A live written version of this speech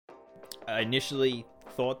I initially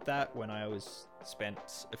thought that when I spent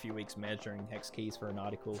a few weeks measuring hex keys for an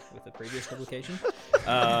article with a previous publication.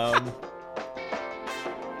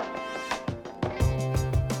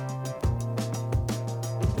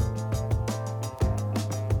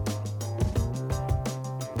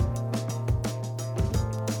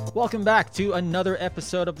 Welcome back to another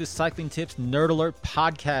episode of the Cycling Tips Nerd Alert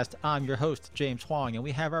podcast. I'm your host, James Huang, and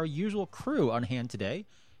we have our usual crew on hand today,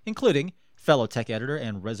 including fellow tech editor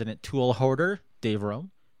and resident tool hoarder, Dave Rome,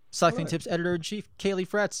 Cycling Tips editor-in-chief, Kaylee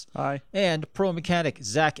Fretz, hi, and pro mechanic,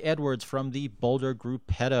 Zach Edwards from the Boulder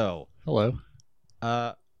Gruppetto. Hello.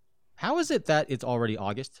 How is it that it's already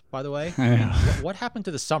August, by the way? Yeah. What happened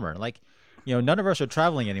to the summer? None of us are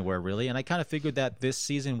traveling anywhere really, and I kind of figured that this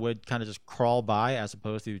season would kind of just crawl by as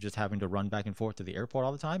opposed to just having to run back and forth to the airport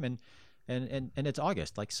all the time. And it's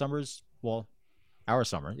August. Like summer's, well, our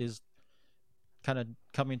summer is kind of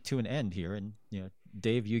coming to an end here. And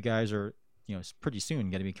Dave, you guys are pretty soon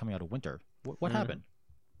going to be coming out of winter. What happened?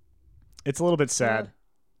 It's a little bit sad.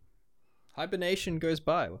 Hibernation goes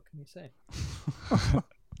by. What can you say?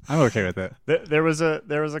 I'm okay with it. There was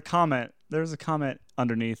a comment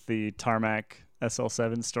underneath the Tarmac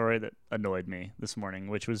SL7 story that annoyed me this morning,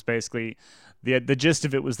 which was basically the gist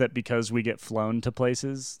of it was that because we get flown to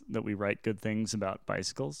places that we write good things about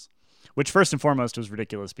bicycles, which first and foremost was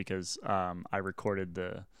ridiculous because I recorded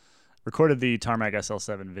the Tarmac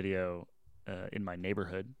SL7 video in my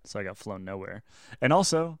neighborhood, so I got flown nowhere. And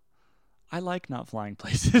also, I like not flying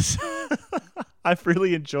places. I've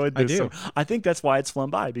really enjoyed this. I do. I think that's why it's flown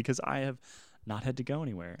by, because I have not had to go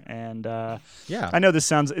anywhere. And yeah, I know this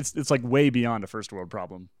sounds it's like way beyond a first world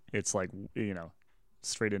problem. It's like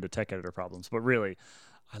straight into tech editor problems. But really,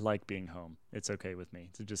 I like being home. It's okay with me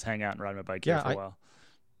to just hang out and ride my bike here for a while.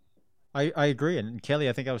 I agree. And Kelly,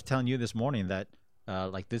 I think I was telling you this morning that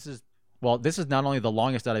this is not only the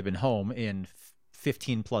longest that I've been home in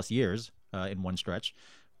 15 plus years in one stretch.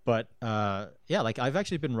 But I've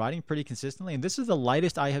actually been riding pretty consistently, and this is the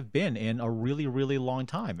lightest I have been in a really, really long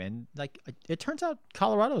time. And it turns out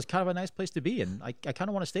Colorado is kind of a nice place to be, and I kind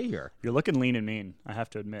of want to stay here. You're looking lean and mean, I have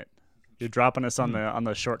to admit. You're dropping us on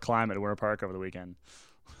the short climb at Winter Park over the weekend.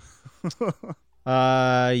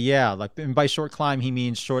 And by short climb he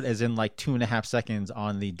means short as in 2.5 seconds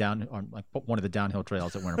on one of the downhill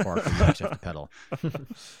trails at Winter Park where you actually have to pedal.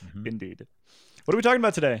 Mm-hmm. Indeed. What are we talking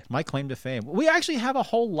about today? My claim to fame. We actually have a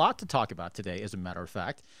whole lot to talk about today, as a matter of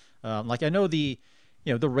fact. I know the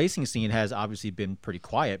racing scene has obviously been pretty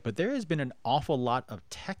quiet, but there has been an awful lot of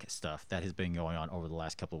tech stuff that has been going on over the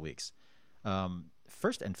last couple of weeks.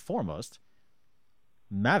 First and foremost,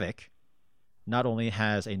 Mavic not only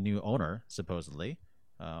has a new owner, supposedly,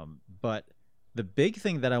 but the big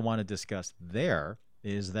thing that I want to discuss there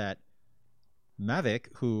is that Mavic,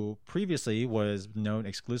 who previously was known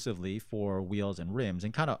exclusively for wheels and rims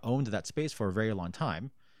and kind of owned that space for a very long time,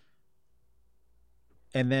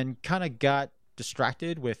 and then kind of got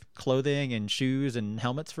distracted with clothing and shoes and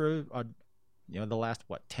helmets for the last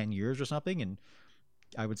 10 years or something, and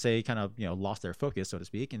I would say kind of lost their focus, so to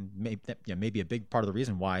speak, and maybe a big part of the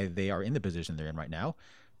reason why they are in the position they're in right now.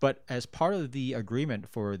 But as part of the agreement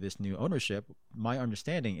for this new ownership, my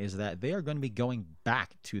understanding is that they are going to be going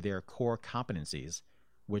back to their core competencies,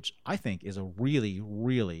 which I think is a really,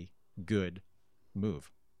 really good move.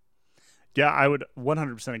 Yeah, I would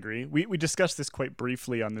 100% agree. We discussed this quite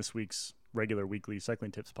briefly on this week's regular weekly Cycling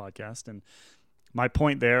Tips podcast, and my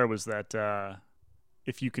point there was that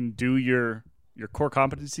if you can do your core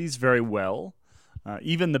competencies very well,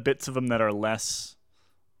 even the bits of them that are less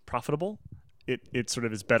profitable, it sort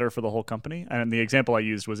of is better for the whole company. And the example I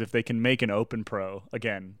used was if they can make an Open Pro,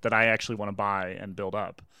 again, that I actually want to buy and build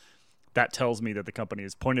up, that tells me that the company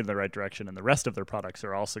is pointed in the right direction, and the rest of their products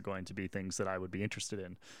are also going to be things that I would be interested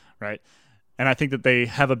in, right? And I think that they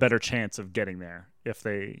have a better chance of getting there if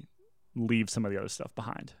they leave some of the other stuff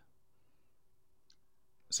behind.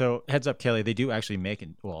 So heads up, Kelly, they do actually make I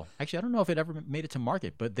don't know if it ever made it to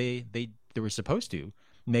market, but they were supposed to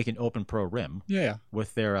make an Open Pro rim. Yeah.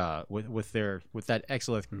 With their with that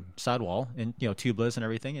excellent sidewall and tubeless and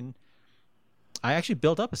everything, and I actually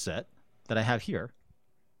built up a set that I have here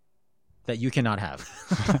that you cannot have.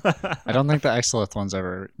 I don't think the Exolith ones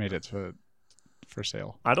ever made it for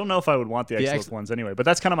sale. I don't know if I would want the Exolith ones anyway, but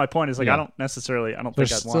that's kind of my point. Is I don't think I'd want Exolith.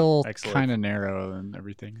 They're still kind of narrow and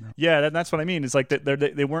everything. Yeah, that's what I mean. It's like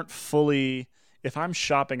they weren't fully. If I'm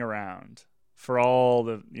shopping around for all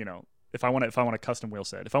the if I want a custom wheel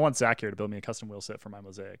set, if I want Zach here to build me a custom wheel set for my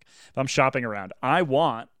Mosaic, if I'm shopping around, I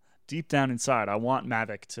want deep down inside, I want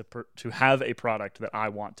Mavic to have a product that I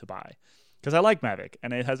want to buy. because I like Mavic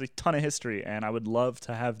and it has a ton of history, and I would love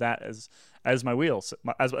to have that as my wheels,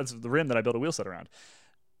 as the rim that I build a wheel set around.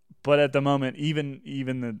 But at the moment, even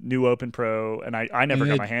the new Open Pro, and I never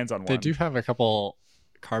got my hands on one. They do have a couple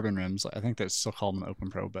carbon rims. I think they still call them an Open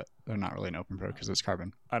Pro, but they're not really an Open Pro because it's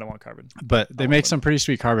carbon. I don't want carbon. But they make some pretty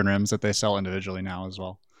sweet carbon rims that they sell individually now as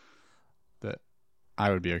well, that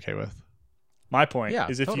I would be okay with. My point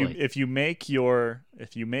is totally. if you make your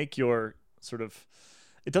sort of,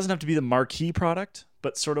 it doesn't have to be the marquee product,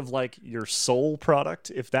 but sort of like your soul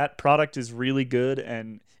product. If that product is really good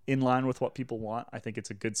and in line with what people want, I think it's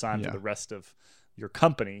a good sign for the rest of your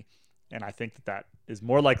company. And I think that is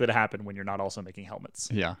more likely to happen when you're not also making helmets.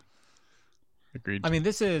 Yeah. Agreed. I mean,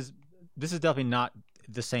 this is definitely not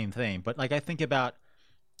the same thing, but like I think about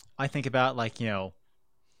like,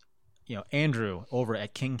 Andrew over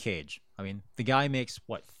at King Cage. I mean, the guy makes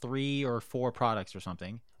 3 or 4 products or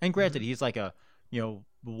something. And granted, he's like a,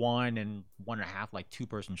 1 and 1.5, like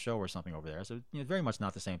 2-person show or something over there. So very much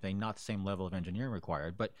not the same thing, not the same level of engineering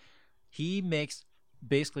required. But he makes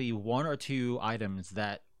basically 1 or 2 items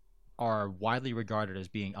that are widely regarded as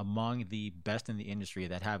being among the best in the industry,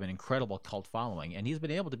 that have an incredible cult following. And he's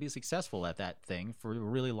been able to be successful at that thing for a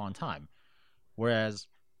really long time. Whereas,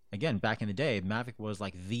 again, back in the day, Mavic was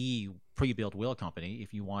like the pre-built wheel company.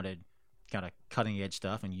 If you wanted kind of cutting edge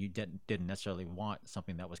stuff and you didn't necessarily want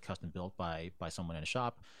something that was custom built by someone in a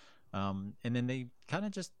shop, and then they kind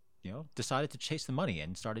of just decided to chase the money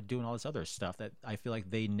and started doing all this other stuff that I feel like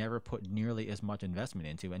they never put nearly as much investment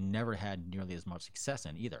into and never had nearly as much success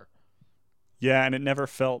in either. Yeah, and it never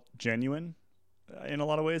felt genuine in a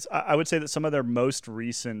lot of ways. I would say that some of their most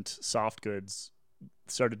recent soft goods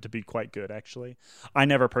started to be quite good, actually. I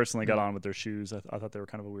never personally got on with their shoes. I thought they were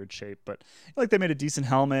kind of a weird shape, but like they made a decent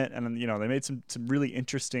helmet, and then they made some really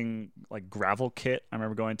interesting like gravel kit. I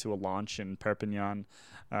remember going to a launch in Perpignan.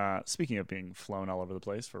 Speaking of being flown all over the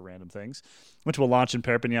place for random things, went to a launch in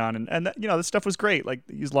Perpignan, and this stuff was great. Like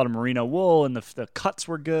they used a lot of merino wool, and the cuts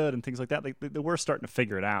were good and things like that. They were starting to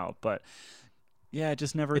figure it out, but yeah, it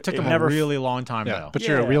just never. It took them a really long time, though. But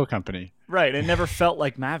you're a wheel company, right? It never felt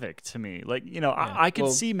like Mavic to me. Like I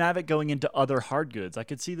could see Mavic going into other hard goods. I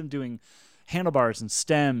could see them doing handlebars and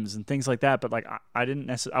stems and things like that. But like I didn't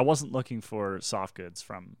necessarily. I wasn't looking for soft goods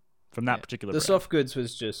from that particular. The brand. soft goods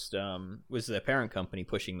was just was their parent company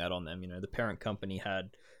pushing that on them. The parent company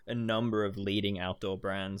had a number of leading outdoor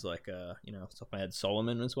brands, like off the top of my head,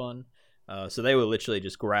 Solomon was one. So they were literally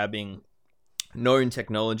just grabbing known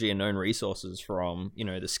technology and known resources from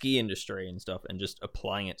the ski industry and stuff and just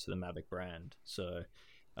applying it to the Mavic brand. So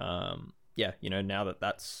now that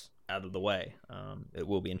that's out of the way, it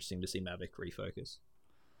will be interesting to see Mavic refocus.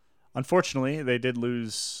 Unfortunately, they did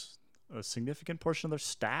lose a significant portion of their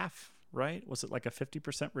staff, right? Was it like a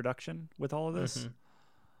 50% reduction with all of this? Mm-hmm.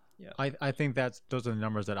 Yeah, I think those are the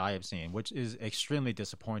numbers that I have seen, which is extremely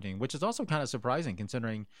disappointing, which is also kind of surprising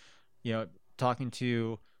considering talking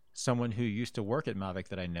to someone who used to work at Mavic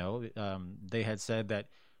that I know, they had said that,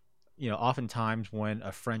 oftentimes when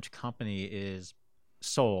a French company is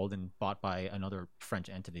sold and bought by another French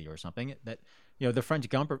entity or something, that, the French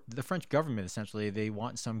government essentially, they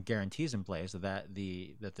want some guarantees in place that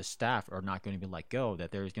the staff are not going to be let go,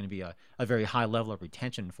 that there's going to be a very high level of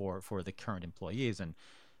retention for the current employees.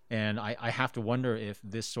 And I have to wonder if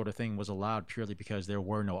this sort of thing was allowed purely because there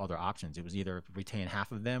were no other options. It was either retain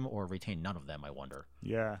half of them or retain none of them, I wonder.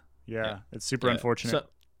 Yeah. It's super unfortunate.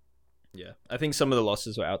 I think some of the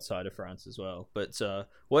losses were outside of France as well. But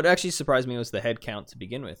what actually surprised me was the head count to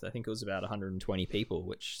begin with. I think it was about 120 people,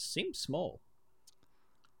 which seems small.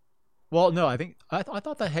 Well, no, I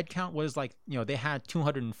thought the head count was like, they had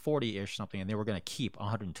 240-ish something, and they were going to keep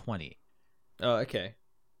 120. Oh, okay.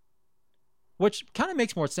 Which kind of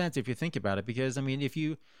makes more sense if you think about it, because I mean, if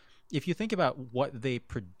you think about what they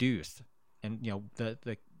produced and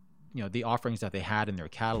the offerings that they had in their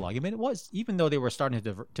catalog, I mean, it was, even though they were starting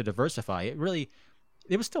to diversify, it was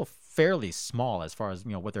still fairly small as far as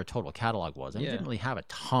what their total catalog was, and it didn't really have a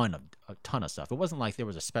ton of stuff. It wasn't like there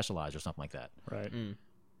was a Specialized or something like that. Right.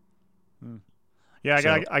 Yeah,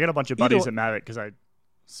 I got a bunch of buddies at Mavic because I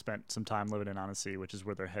spent some time living in Annecy, which is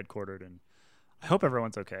where they're headquartered, and I hope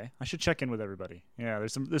everyone's okay. I should check in with everybody. Yeah,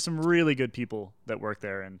 there's some really good people that work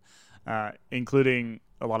there, and including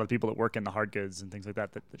a lot of people that work in the hard goods and things like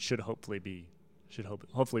that should hopefully be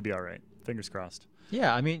all right. Fingers crossed.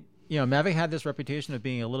 Yeah, I mean, Mavic had this reputation of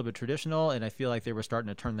being a little bit traditional, and I feel like they were starting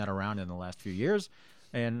to turn that around in the last few years.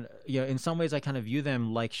 And in some ways, I kind of view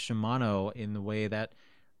them like Shimano in the way that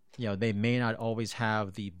they may not always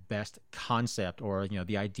have the best concept, or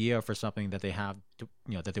the idea for something that they have to,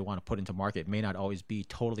 that they want to put into market may not always be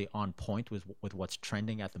totally on point with what's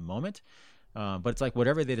trending at the moment. But it's like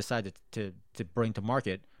whatever they decide to bring to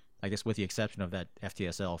market, I guess with the exception of that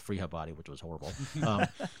FTSL Freehub body, which was horrible.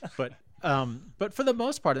 But for the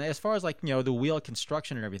most part, and as far as like, the wheel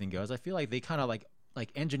construction and everything goes, I feel like they kind of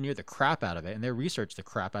like engineer the crap out of it, and they research the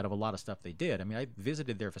crap out of a lot of stuff they did. I mean, I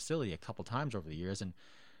visited their facility a couple times over the years, and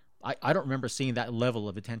I don't remember seeing that level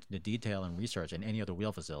of attention to detail and research in any other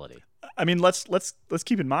wheel facility. I mean, let's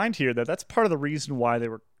keep in mind here that that's part of the reason why they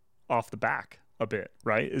were off the back a bit,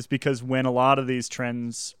 right? Is because when a lot of these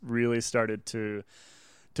trends really started to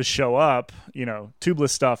show up,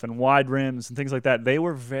 tubeless stuff and wide rims and things like that, they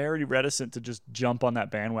were very reticent to just jump on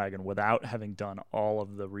that bandwagon without having done all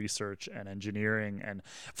of the research and engineering. And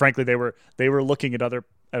frankly, they were looking at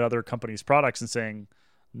other companies' products and saying,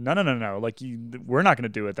 no, like we're not going to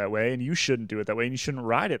do it that way, and you shouldn't do it that way, and you shouldn't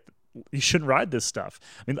ride it. You shouldn't ride this stuff.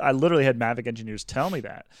 I mean, I literally had Mavic engineers tell me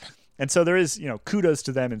that. And so there is, kudos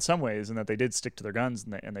to them in some ways, in that they did stick to their guns,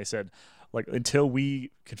 and they said, like, until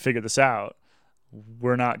we can figure this out,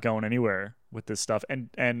 we're not going anywhere with this stuff.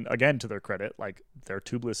 And again, to their credit, like, their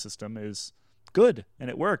tubeless system is good and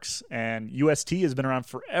it works. And UST has been around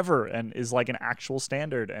forever and is like an actual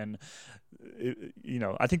standard. And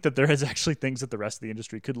I think that there is actually things that the rest of the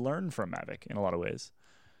industry could learn from Mavic in a lot of ways.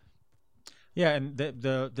 Yeah, and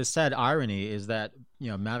the sad irony is that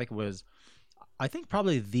Mavic was, I think,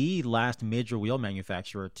 probably the last major wheel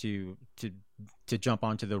manufacturer to jump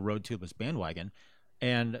onto the road tubeless bandwagon.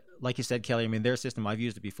 And like you said, Kelly, I mean, their system, I've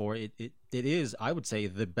used it before. It is, I would say,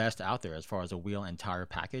 the best out there as far as a wheel and tire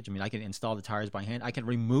package. I mean, I can install the tires by hand. I can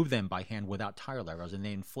remove them by hand without tire levers, and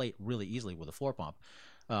they inflate really easily with a floor pump.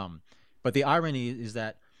 But the irony is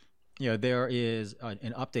that, there is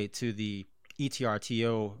an update to the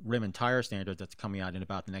ETRTO rim and tire standard that's coming out in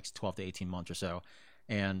about the next 12 to 18 months or so.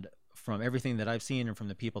 And from everything that I've seen and from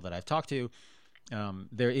the people that I've talked to,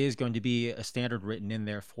 there is going to be a standard written in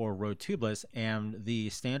there for road tubeless, and the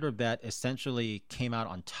standard that essentially came out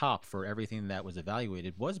on top for everything that was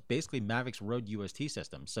evaluated was basically Mavic's road UST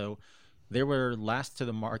system. So they were last to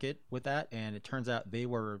the market with that, and it turns out they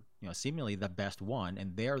were, seemingly the best one,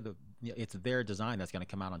 and it's their design that's going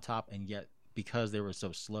to come out on top. And yet, because they were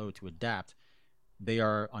so slow to adapt, they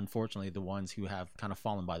are unfortunately the ones who have kind of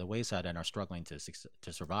fallen by the wayside and are struggling to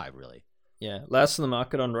survive, really. Yeah, last on the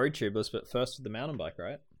market on road tubeless, but first with the mountain bike,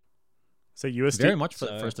 right? So UST very much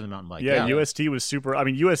first of the mountain bike. Yeah, UST was super. I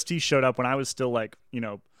mean, UST showed up when I was still like,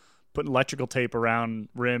 putting electrical tape around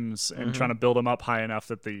rims and trying to build them up high enough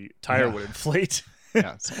that the tire would inflate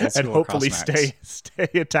and hopefully stay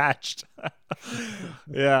attached.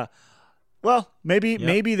 Yeah. Well, maybe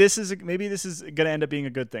this is going to end up being a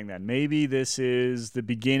good thing then. Maybe this is the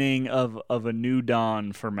beginning of a new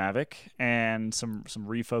dawn for Mavic and some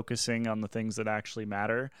refocusing on the things that actually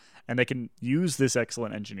matter, and they can use this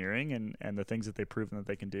excellent engineering and the things that they've proven that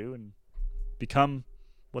they can do and become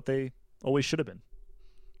what they always should have been.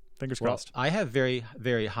 Fingers crossed. I have very,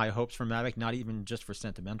 very high hopes for Mavic, not even just for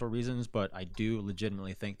sentimental reasons, but I do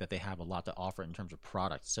legitimately think that they have a lot to offer in terms of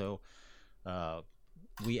product. So,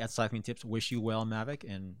 we at Cycling Tips wish you well, Mavic,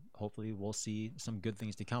 and hopefully we'll see some good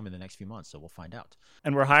things to come in the next few months. So we'll find out.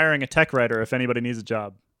 And we're hiring a tech writer if anybody needs a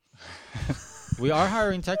job. We are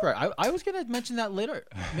hiring tech writer. I was going to mention that later.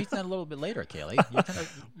 Mention that a little bit later, Kaylee.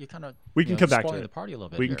 You kind of. We can come back to it. The party a little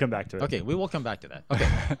bit. We can come back to it. Okay, we will come back to that.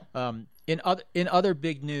 Okay. In other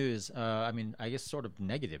big news, I mean, I guess sort of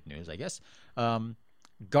negative news, I guess.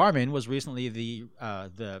 Garmin was recently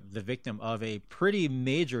the victim of a pretty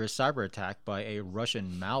major cyber attack by a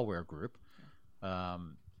Russian malware group,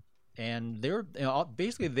 and they were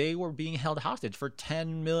basically they were being held hostage for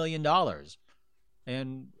 $10 million.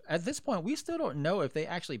 And at this point, we still don't know if they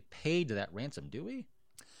actually paid that ransom, do we?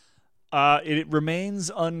 It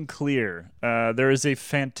remains unclear. There is a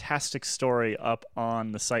fantastic story up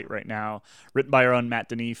on the site right now, written by our own Matt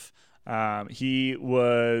Denif. He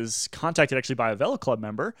was contacted actually by a Velo Club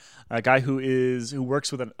member, a guy who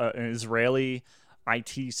works with an Israeli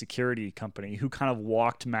IT security company, who kind of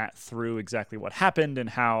walked Matt through exactly what happened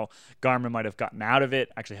and how Garmin might have gotten out of it,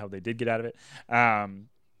 actually how they did get out of it,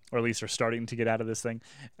 or at least are starting to get out of this thing.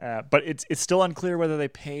 But it's still unclear whether they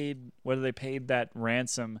paid that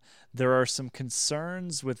ransom. There are some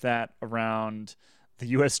concerns with that around the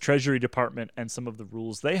U.S. Treasury Department and some of the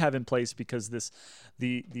rules they have in place, because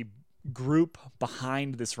the group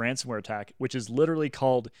behind this ransomware attack, which is literally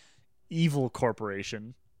called Evil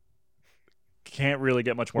Corporation, can't really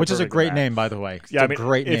get much more. Which is a great name, by the way. It's a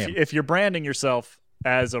great name. If you're branding yourself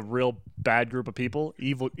as a real bad group of people,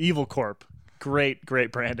 Evil Corp, great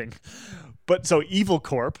branding. But so Evil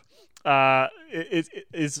Corp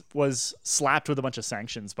was slapped with a bunch of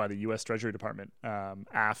sanctions by the U.S. Treasury Department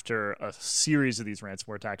after a series of these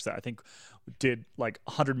ransomware attacks that I think did like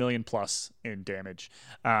 100 million plus in damage.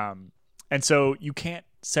 And so you can't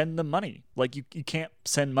send them money. Like you can't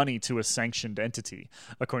send money to a sanctioned entity,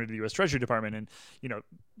 according to the U.S. Treasury Department. And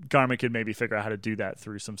Garmin could maybe figure out how to do that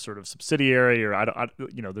through some sort of subsidiary, or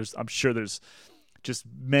I'm sure there's just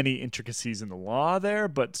many intricacies in the law there,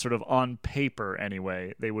 but sort of on paper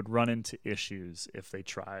anyway, they would run into issues if they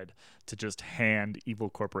tried to just hand Evil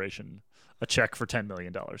Corporation a check for $10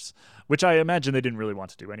 million, which I imagine they didn't really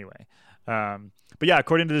want to do anyway. But yeah,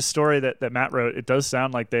 according to this story that Matt wrote, it does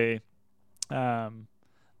sound like they kind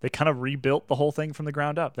of rebuilt the whole thing from the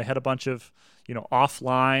ground up. They had a bunch of,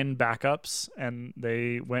 offline backups, and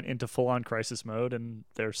they went into full-on crisis mode, and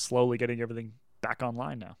they're slowly getting everything back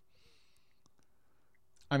online now.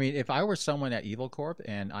 I mean, if I were someone at Evil Corp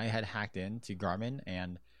and I had hacked into Garmin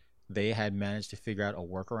and they had managed to figure out a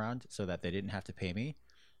workaround so that they didn't have to pay me,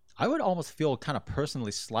 I would almost feel kind of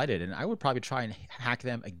personally slighted, and I would probably try and hack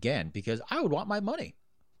them again because I would want my money.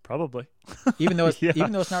 Probably. Even though it's Yeah.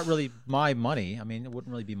 even though it's not really my money. I mean, it wouldn't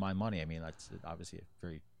really be my money. I mean, that's obviously a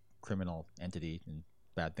very criminal entity and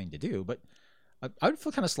bad thing to do, but I would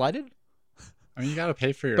feel kind of slighted. I mean, you got to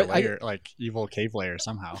pay for your But layer, like evil cave layer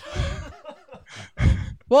somehow.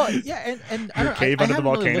 Well, yeah, and I Your don't, cave I under the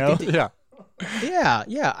haven't really volcano? looked into, Yeah.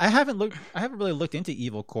 yeah. I haven't really looked into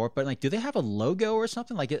Evil Corp, but like, do they have a logo or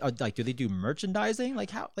something? Like, do they do merchandising? Like,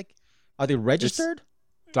 how? Like, are they registered?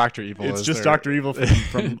 Dr. Evil It's is just their- Dr. Evil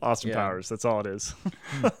from Austin Yeah. Powers. That's all it is.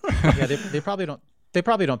 Yeah, they probably don't. They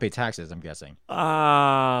probably don't pay taxes. I'm guessing.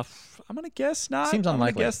 I'm gonna guess not. Seems I'm gonna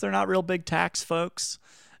unlikely. guess they're not real big tax folks.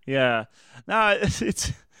 Yeah. No,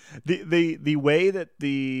 it's the way that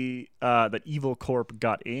that Evil Corp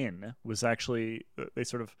got in was actually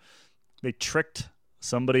they tricked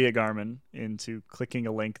somebody at Garmin into clicking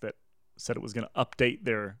a link that said it was going to update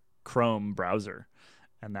their Chrome browser,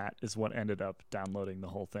 and that is what ended up downloading the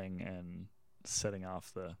whole thing and setting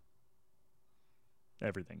off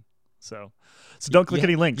everything. So don't click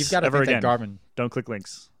any links You've got to ever think again. that Garmin. Don't click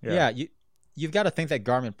links. Yeah, you've got to think that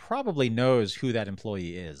Garmin probably knows who that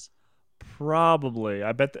employee is. Probably.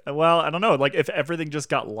 I bet. Well, I don't know. Like, if everything just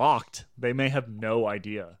got locked, they may have no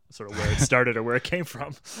idea sort of where it started or where it came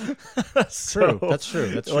from. True. That's true. That's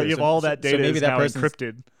Like, true. if all that data maybe is that now person's-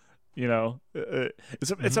 encrypted,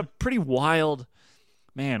 it's a pretty wild.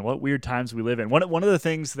 Man, what weird times we live in. One of the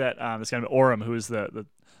things that this guy Orem, who is the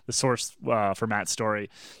source for Matt's story,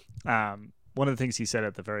 one of the things he said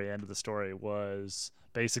at the very end of the story was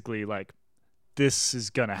basically like, this is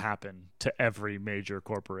going to happen to every major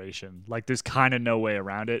corporation. Like, there's kind of no way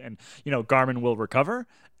around it. And, Garmin will recover,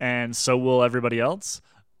 and so will everybody else.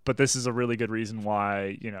 But this is a really good reason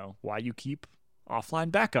why you keep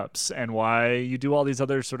offline backups and why you do all these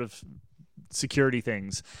other sort of security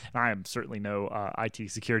things. And I am certainly no IT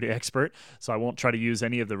security expert, so I won't try to use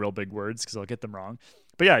any of the real big words because I'll get them wrong.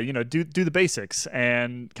 But yeah, do the basics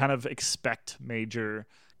and kind of expect major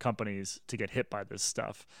companies to get hit by this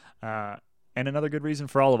stuff. And another good reason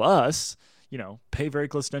for all of us, pay very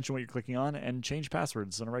close attention to what you're clicking on and change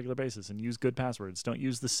passwords on a regular basis and use good passwords. Don't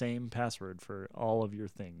use the same password for all of your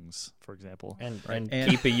things, for example. And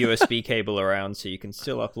keep a USB cable around so you can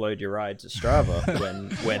still upload your ride to Strava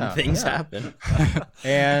when things happen.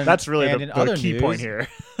 And That's really and the in other key news, point here.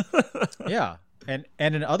 Yeah, and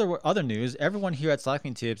in other news, everyone here at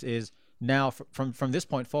Cycling Tips is now from this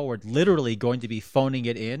point forward literally going to be phoning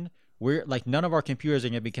it in. We're like, none of our computers are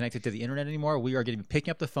going to be connected to the internet anymore. We are going to be picking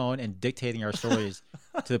up the phone and dictating our stories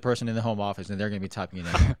to the person in the home office, and they're going to be typing it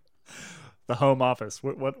in. The home office.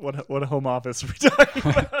 What home office are we talking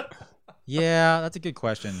about? Yeah, that's a good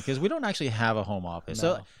question because we don't actually have a home office.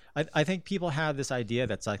 No. So I think people have this idea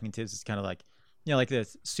that Cycling Tips is kind of like, like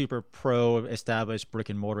this super pro established brick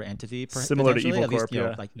and mortar entity, Similar to potentially, Evil at least, Corp,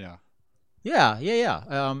 yeah. like, Yeah.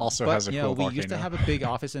 yeah. Also but, has a cool we used to volcano. have a big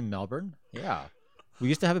office in Melbourne. Yeah. We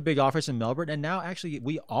used to have a big office in Melbourne, and now actually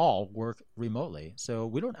we all work remotely. So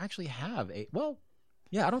we don't actually have I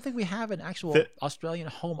don't think we have an actual Australian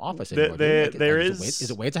home office anymore. do we? there Is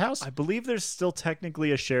it Wade's house? I believe there's still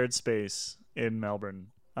technically a shared space in Melbourne.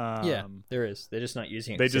 Yeah, there is. They're just not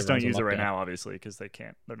using it. They 'cause just don't everyone's use on it right lockdown. now, obviously, because they're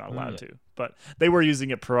not allowed to. But they were using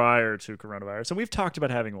it prior to coronavirus, and we've talked about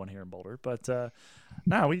having one here in Boulder. But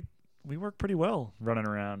no, we work pretty well running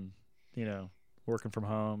around, working from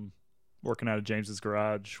home, working out of James's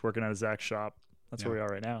garage, working out of Zach's shop. That's where we are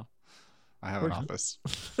right now. I have an office.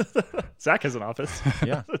 Zach has an office.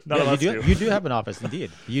 Yeah. None Yeah, of us do. You do have an office, indeed.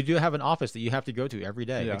 You do have an office that you have to go to every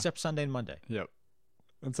day, Yeah. except Sunday and Monday. Yep.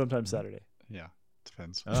 And sometimes Saturday. Yeah.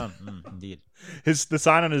 Depends. Indeed. The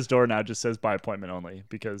sign on his door now just says by appointment only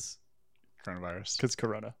because Coronavirus.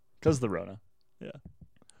 Corona, because the Rona. Yeah.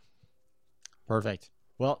 Perfect.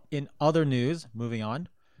 Well, in other news, moving on,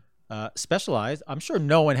 Specialized. I'm sure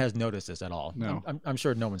no one has noticed this at all. No. I'm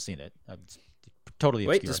sure no one's seen it. It's totally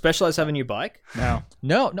Wait, obscure. does Specialized have a new bike? Now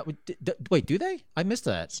No. Wait, do they? I missed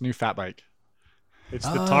that. It's a new fat bike. it's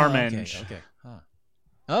the Tarmenge. Okay. Huh.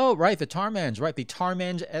 Oh, right, the Tarmenge. Right, the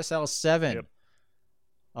Tarmenge SL7, Yep.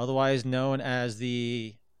 otherwise known as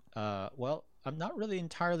the. Well, I'm not really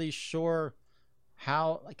entirely sure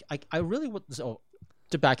how. Like, I really would. So,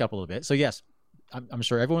 to back up a little bit. So yes, I'm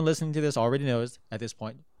sure everyone listening to this already knows at this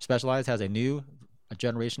point. Specialized has a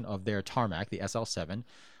generation of their tarmac, the SL7.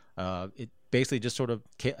 It basically just sort of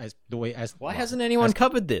as the way as. Why well, hasn't anyone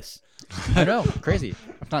covered this? I know, crazy.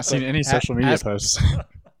 I've not seen any social media posts.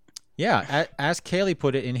 Yeah, as Kaylee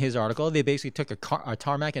put it in his article, they basically took a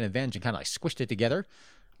tarmac and a Venge and kind of like squished it together.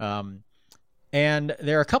 And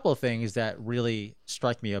there are a couple of things that really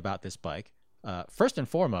strike me about this bike. First and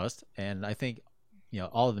foremost, and I think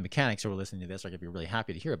all of the mechanics who are listening to this are going to be really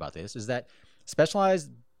happy to hear about this, is that Specialized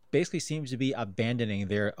basically seems to be abandoning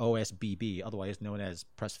their OSBB, otherwise known as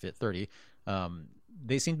Press Fit 30.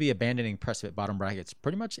 They seem to be abandoning press fit bottom brackets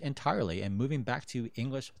pretty much entirely and moving back to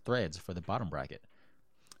English threads for the bottom bracket.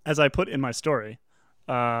 As I put in my story,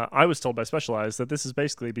 I was told by Specialized that this is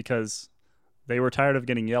basically because they were tired of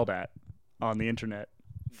getting yelled at on the internet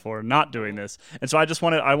for not doing this. And so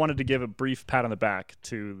I wanted to give a brief pat on the back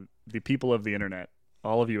to the people of the internet,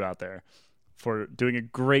 all of you out there, for doing a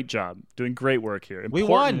great job, doing great work here. We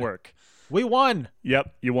Important won. work. We won.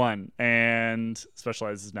 Yep, you won. And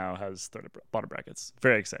Specialized now has bottom brackets.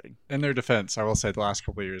 Very exciting. In their defense, I will say the last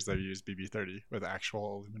couple of years they've used BB30 with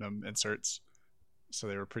actual aluminum inserts, so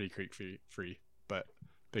they were pretty creak free. But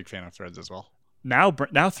big fan of threads as well. Now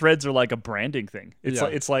threads are like a branding thing.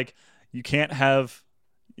 It's like you can't have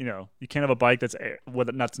a bike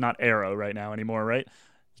that's not aero right now anymore, right?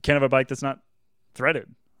 You can't have a bike that's not threaded.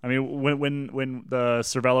 I mean, when the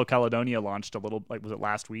Cervelo Caledonia launched was it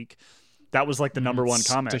last week? That was like the number one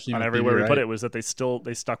comment Sticking on with everywhere BB we put Right. it was that they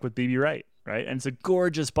stuck with BB right? And it's a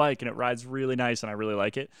gorgeous bike and it rides really nice and I really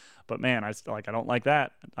like it. But man, I don't like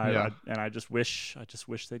that. I just wish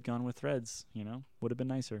they'd gone with threads. Would have been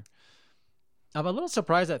nicer. I'm a little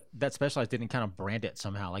surprised that Specialized didn't kind of brand it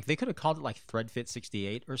somehow. Like they could have called it like ThreadFit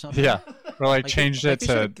 68 or something. Yeah, or like Like, changed they it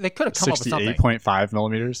to they could have come up with something. 68.5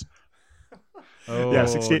 millimeters, Oh, Yeah,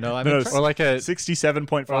 68 No, I no, mean, it's- or like a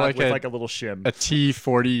 67.5 Or like with a- like a little shim.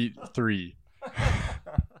 T43,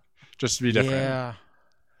 just to be different.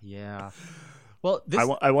 Yeah. Well, this.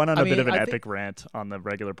 I went on a I bit mean, of an I epic rant on the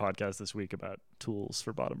regular podcast this week about tools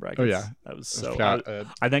for bottom brackets. Oh, yeah. That was It's so. got,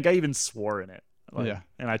 I think I even swore in it. Yeah.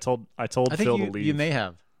 And I told I Phil think to leave. you may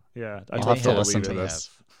have. Yeah, I I'll told have Phil to listen leave to it. this.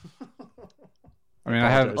 I mean, I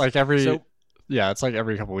have like every So- it's like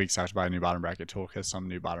every couple weeks I have to buy a new bottom bracket tool because some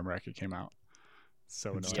new bottom bracket came out.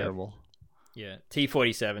 So It's annoying. terrible. Yeah,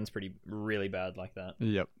 T47's really bad like that.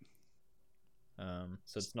 Yep.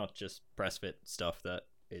 So it's not just press fit stuff that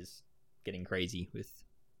is getting crazy with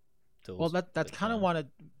tools. Well, that's but, kind of one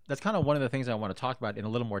of the things I want to talk about in a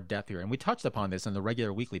little more depth here, and we touched upon this in the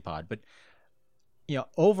regular weekly pod. But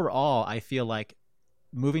overall, I feel like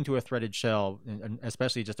moving to a threaded shell, and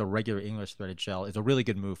especially just a regular English threaded shell, is a really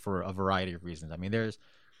good move for a variety of reasons. I mean, there's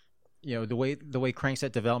the way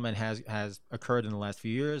crankset development has occurred in the last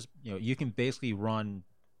few years. You can basically run,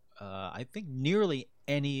 I think, nearly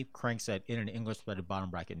any crankset in an English threaded bottom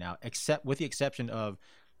bracket now, with the exception of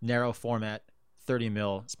narrow format 30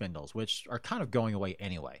 mil spindles, which are kind of going away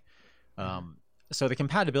anyway. So the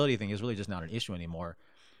compatibility thing is really just not an issue anymore.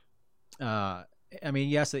 I mean,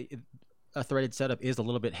 yes, a threaded setup is a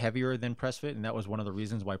little bit heavier than press-fit, and that was one of the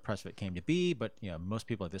reasons why press-fit came to be. But most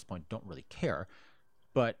people at this point don't really care.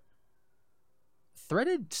 But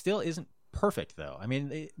threaded still isn't perfect, though. I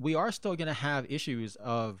mean, we are still going to have issues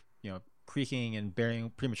of creaking and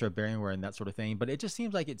premature bearing wear and that sort of thing. But it just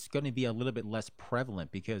seems like it's going to be a little bit less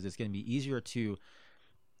prevalent because it's going to be easier to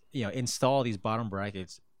install these bottom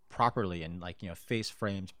brackets properly and face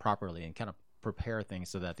frames properly and kind of prepare things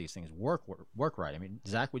so that these things work right. I mean,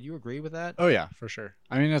 Zach, would you agree with that? Oh yeah, for sure.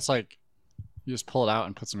 I mean, it's like you just pull it out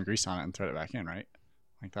and put some grease on it and thread it back in, right?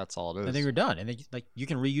 Like that's all it is. And then you're done, and then you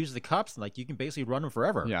can reuse the cups, and you can basically run them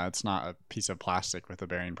forever. Yeah, it's not a piece of plastic with a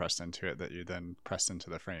bearing pressed into it that you then press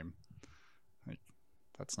into the frame. Like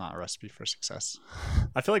that's not a recipe for success.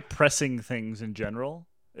 I feel like pressing things in general,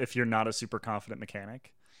 if you're not a super confident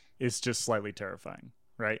mechanic, is just slightly terrifying,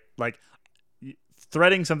 right? Like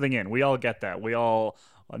threading something in, we all get that. We all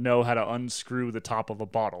know how to unscrew the top of a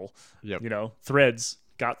bottle. Yep. Threads,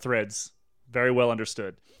 got threads. very well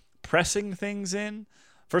understood. Pressing things in,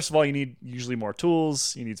 first of all, you need usually more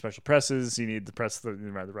tools. You need special presses. You need to press the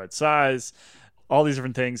right size. All these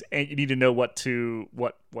different things, and you need to know what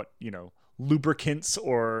lubricants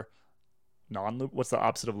or what's the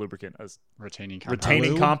opposite of lubricant? Retaining compound.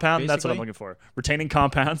 Retaining Glue, compound. That's what I'm basically? looking for. Retaining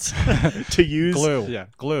compounds to use. Glue. Yeah.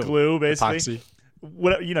 Glue, basically. Epoxy.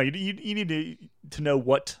 What you need to know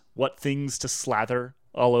what things to slather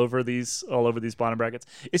all over these bottom brackets.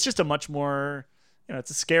 It's just a much more,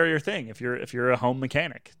 it's a scarier thing if you're a home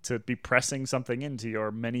mechanic to be pressing something into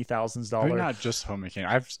your many thousands Maybe dollar. not just home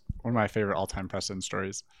mechanic. One of my favorite all-time press-in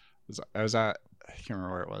stories was I was at, I can't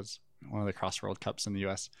remember where it was, one of the Cross World Cups in the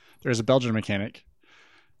U.S. There's a Belgian mechanic,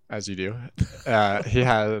 as you do. He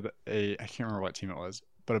had I can't remember what team it was,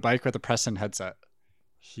 but a bike with a press-in headset.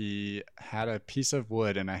 He had a piece of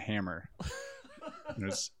wood and a hammer. It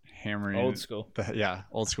was hammering. Old school.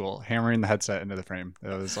 Old school. Hammering the headset into the frame. It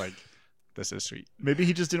was like, this is sweet. Maybe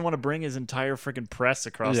he just didn't want to bring his entire freaking press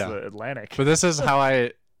across the Atlantic. But this is how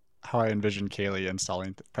I envision Kaylee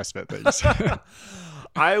installing press fit things.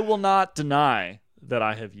 I will not deny that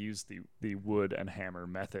I have used the wood and hammer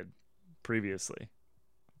method previously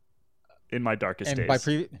in my darkest days.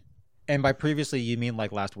 By previously, you mean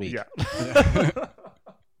like last week? Yeah.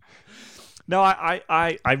 No,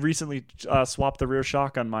 I recently swapped the rear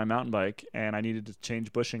shock on my mountain bike, and I needed to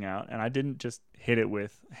change bushing out, and I didn't just hit it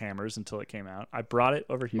with hammers until it came out. I brought it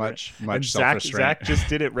over here. Much and self-restraint. Zach just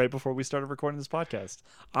did it right before we started recording this podcast.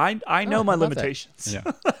 I know my I love that. limitations.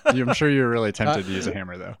 Yeah. I'm sure you were really tempted to use a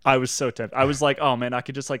hammer, though. I was so tempted. I was like, oh man, I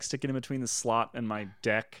could just like stick it in between the slot and my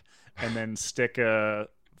deck, and then stick a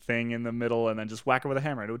thing in the middle, and then just whack it with a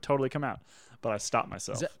hammer. It would totally come out. But I stopped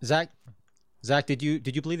myself. Zach, did you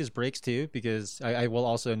bleed his brakes too? Because I will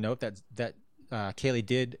also note that Kaylee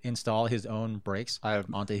did install his own brakes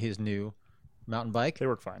onto his new mountain bike. They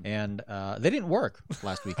work fine. And they didn't work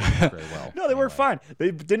last weekend very well. No, they work fine.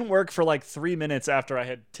 They didn't work for like 3 minutes after I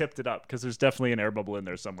had tipped it up, because there's definitely an air bubble in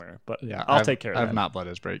there somewhere. But Yeah, I'll take care of that. I've not bled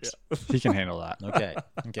his brakes. He can handle that.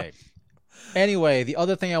 Okay. Anyway, the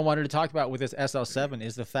other thing I wanted to talk about with this SL7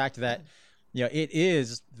 is the fact that it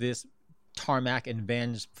is this tarmac and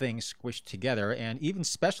Venge thing squished together, and even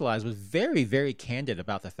Specialized was very, very candid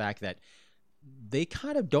about the fact that they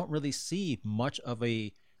kind of don't really see much of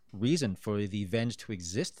a reason for the Venge to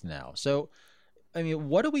exist now. So, I mean,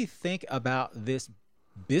 what do we think about this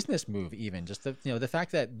business move? Even just the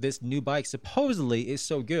fact that this new bike supposedly is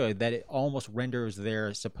so good that it almost renders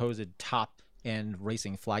their supposed top end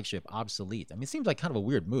racing flagship obsolete. I mean, it seems like kind of a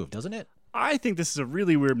weird move, doesn't it? I think this is a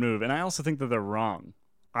really weird move, and I also think that they're wrong.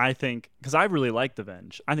 I think, because I really like the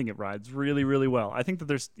Venge. I think it rides really, really well. I think that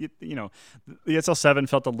the SL7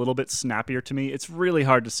 felt a little bit snappier to me. It's really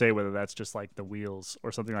hard to say whether that's just like the wheels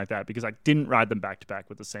or something like that, because I didn't ride them back to back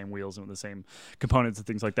with the same wheels and with the same components and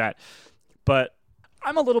things like that. But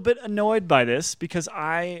I'm a little bit annoyed by this, because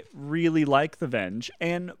I really like the Venge,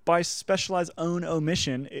 and by Specialized's own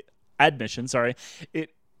admission,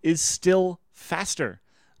 it is still faster.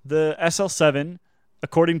 The SL7,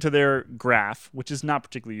 according to their graph, which is not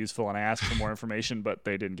particularly useful, and I asked for more information, but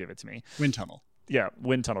they didn't give it to me. Wind tunnel. Yeah,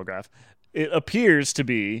 wind tunnel graph. It appears to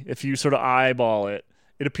be, if you sort of eyeball it,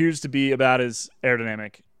 it appears to be about as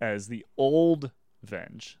aerodynamic as the old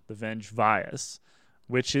Venge, the Venge Vias,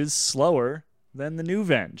 which is slower than the new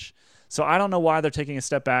Venge. So I don't know why they're taking a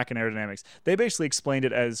step back in aerodynamics. They basically explained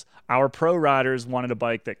it as our pro riders wanted a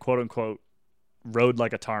bike that, quote unquote, rode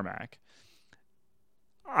like a tarmac.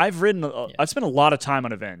 I've spent a lot of time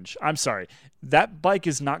on a Venge. I'm sorry. That bike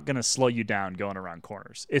is not going to slow you down going around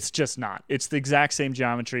corners. It's just not. It's the exact same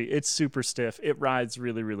geometry. It's super stiff. It rides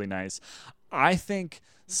really, really nice. I think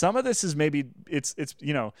some of this is maybe it's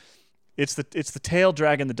the tail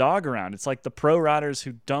dragging the dog around. It's like the pro riders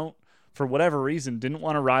who don't, for whatever reason, didn't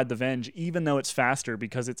want to ride the Venge, even though it's faster,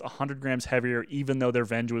 because it's 100 grams heavier, even though their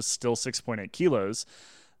Venge was still 6.8 kilos.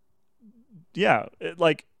 Yeah,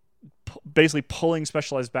 basically pulling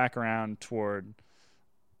Specialized back around toward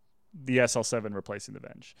the SL7 replacing the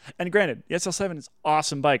Venge. And granted, the SL7 is an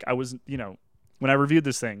awesome bike. I wasn't, when I reviewed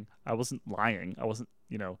this thing, I wasn't lying. I wasn't,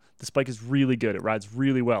 this bike is really good. It rides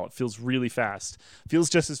really well. It feels really fast. Feels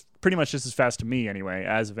pretty much just as fast to me anyway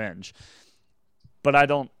as Venge. But I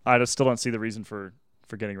still don't see the reason for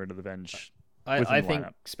getting rid of the Venge. I think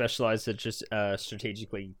Specialized are just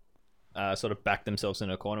strategically sort of backed themselves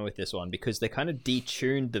in a corner with this one, because they kind of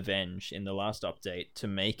detuned the Venge in the last update to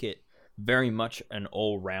make it very much an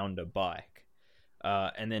all-rounder bike.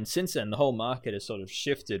 And then since then, the whole market has sort of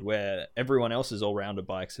shifted, where everyone else's all-rounder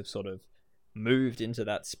bikes have sort of moved into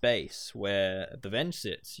that space where the Venge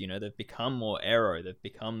sits. They've become more aero. They've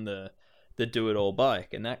become the the do-it-all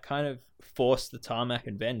bike, and that kind of forced the Tarmac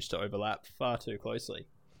and Venge to overlap far too closely.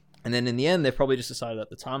 And then in the end, they've probably just decided that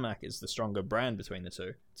the Tarmac is the stronger brand between the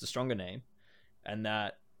two. It's a stronger name, and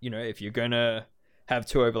that, if you're going to have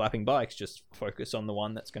two overlapping bikes, just focus on the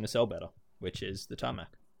one that's going to sell better, which is the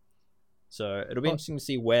Tarmac. So it'll be interesting to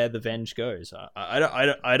see where the Venge goes.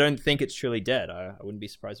 I don't think it's truly dead. I wouldn't be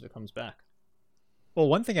surprised if it comes back. Well,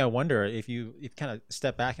 one thing I wonder, if you kind of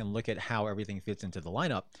step back and look at how everything fits into the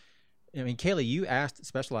lineup. I mean, Kaylee, you asked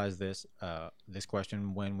Specialized this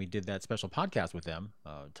question when we did that special podcast with them,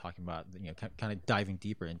 talking about kind of diving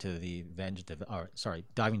deeper into the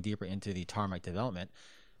diving deeper into the Tarmac development.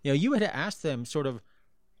 You had asked them sort of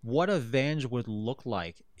what a Venge would look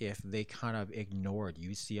like if they kind of ignored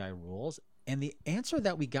UCI rules, and the answer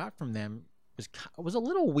that we got from them was a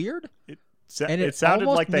little weird. It sounded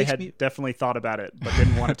like they had definitely thought about it, but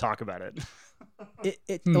didn't want to talk about it.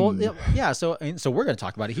 Yeah. So we're going to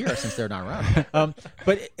talk about it here since they're not around.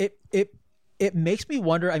 But it makes me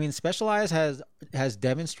wonder. I mean, Specialized has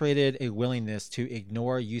demonstrated a willingness to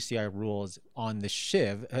ignore UCI rules on the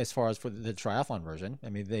Shiv as far as for the triathlon version. I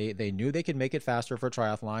mean, they knew they could make it faster for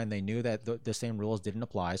triathlon. They knew that the same rules didn't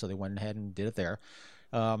apply, so they went ahead and did it there.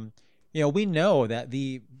 We know that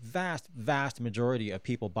the vast majority of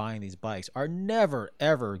people buying these bikes are never,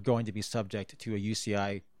 ever going to be subject to a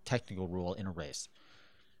UCI technical rule in a race.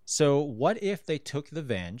 So what if they took the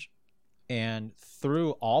Venge and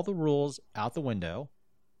threw all the rules out the window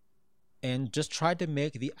and just tried to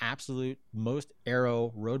make the absolute most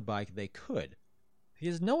aero road bike they could?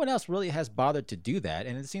 Because no one else really has bothered to do that.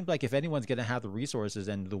 And it seems like if anyone's going to have the resources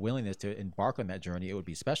and the willingness to embark on that journey, it would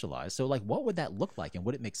be Specialized. So what would that look like, and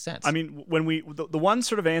would it make sense? I mean, when the one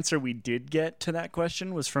sort of answer we did get to that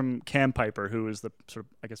question was from Cam Piper, who is the sort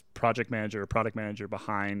of, I guess, project manager or product manager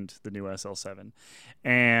behind the new SL7.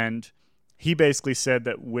 And he basically said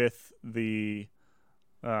that with the,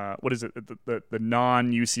 the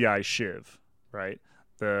non-UCI Shiv, right?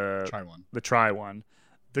 The Tri one.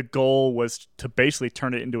 The goal was to basically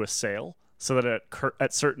turn it into a sail so that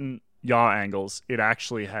at certain yaw angles, it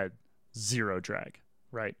actually had zero drag,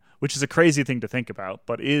 right? Which is a crazy thing to think about,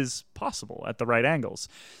 but is possible at the right angles.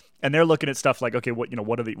 And they're looking at stuff like, okay, what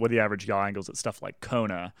are the average yaw angles at stuff like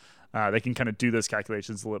Kona? They can kind of do those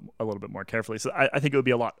calculations a little bit more carefully. So I think it would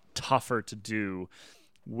be a lot tougher to do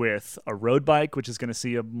with a road bike, which is going to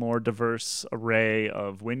see a more diverse array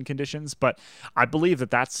of wind conditions. But I believe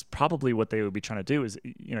that that's probably what they would be trying to do is,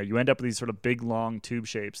 you end up with these sort of big, long tube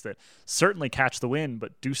shapes that certainly catch the wind,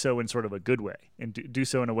 but do so in sort of a good way and do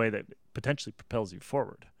so in a way that potentially propels you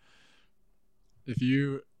forward. If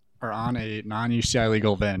you are on a non-UCI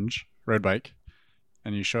legal Venge road bike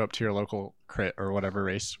and you show up to your local crit or whatever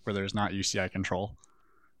race where there's not UCI control,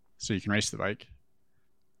 so you can race the bike,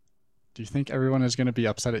 do you think everyone is going to be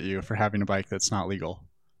upset at you for having a bike that's not legal,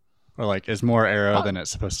 or is more aero than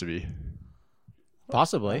it's supposed to be?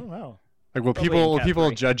 Possibly. I don't know. Will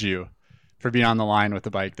people judge you for being on the line with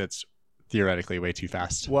a bike that's theoretically way too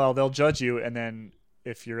fast? Well, they'll judge you, and then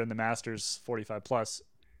if you're in the Masters 45 plus,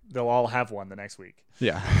 they'll all have one the next week.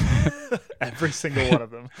 Yeah. Every single one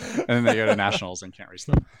of them. And then they go to nationals and can't race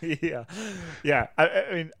them. Yeah. Yeah. I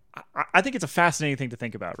mean, I think it's a fascinating thing to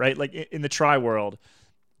think about, right? Like in the tri world,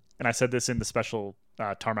 and I said this in the special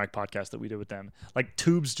Tarmac podcast that we did with them,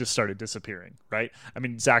 tubes just started disappearing, right? I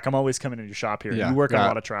mean, Zach, I'm always coming into your shop here. Yeah, you work on a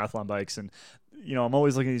lot of triathlon bikes, and I'm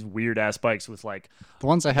always looking at these weird ass bikes with the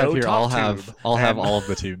ones I have here all have all of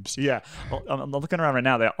the tubes. Yeah, well, I'm looking around right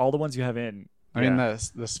now. All the ones you have in. I mean,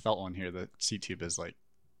 this felt one here, the seat tube is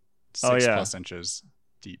 6+ inches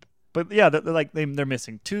deep. But yeah, they're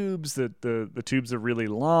missing tubes. The tubes are really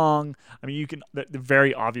long. I mean, they're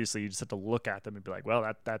very obviously, you just have to look at them and be like, well,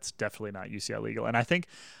 that's definitely not UCI legal. And I think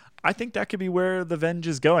that could be where the Venge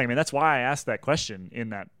is going. I mean, that's why I asked that question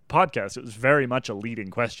in that podcast. It was very much a leading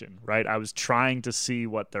question, right? I was trying to see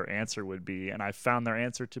what their answer would be, and I found their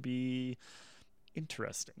answer to be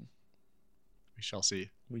interesting. We shall see.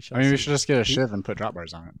 We should just get a Shiv and put drop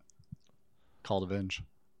bars on it. Call the Venge.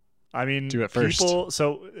 I mean, do it first.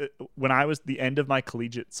 When I was the end of my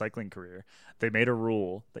collegiate cycling career, they made a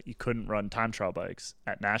rule that you couldn't run time trial bikes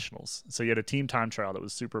at nationals. So you had a team time trial that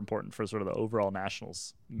was super important for sort of the overall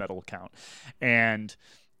nationals medal count. And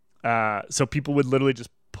so people would literally just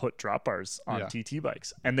put drop bars on TT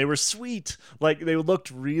bikes, and they were sweet. They looked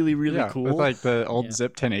really, really cool. With the old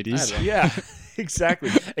Zip 1080s. Yeah, exactly.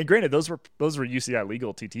 And granted, those were UCI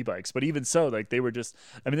legal TT bikes, but even so, they were just,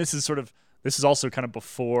 I mean, this is also kind of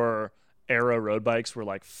before aero road bikes were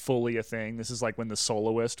fully a thing. This is when the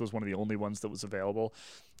Soloist was one of the only ones that was available.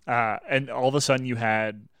 And all of a sudden you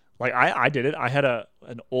had, I did it. I had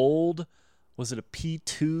an old, was it a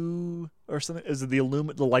P2 or something. Is it the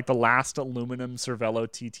last aluminum Cervelo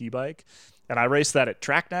TT bike? And I raced that at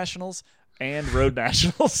track nationals and road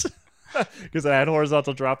nationals because I had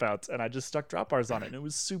horizontal dropouts, and I just stuck drop bars on it, and it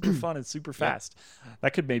was super fun and super fast.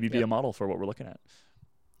 That could maybe be a model for what we're looking at.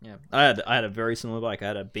 Yeah, I had a very similar bike. I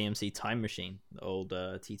had a BMC Time Machine, the old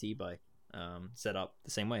TT bike, set up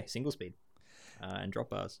the same way, single speed. And drop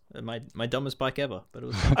bars. My dumbest bike ever, but it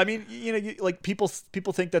was fun. I mean, like people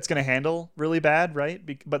think that's going to handle really bad, right?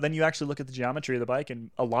 But then you actually look at the geometry of the bike, and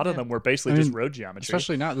a lot of them were basically just road geometry.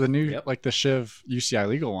 Especially not the new, like the Shiv UCI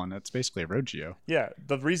legal one. That's basically a road geo. Yeah,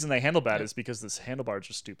 the reason they handle bad is because the handlebars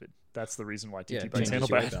are stupid. That's the reason why TT bikes handle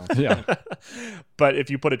changes bad. your weight Yeah. But if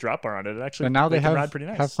you put a drop bar on it, it actually And now they can ride have pretty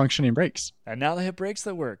nice. have functioning brakes. And now they have brakes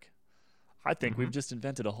that work. I think we've just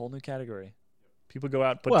invented a whole new category. People go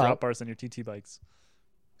out and put Well- drop bars on your TT bikes.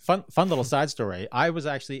 Fun little side story. I was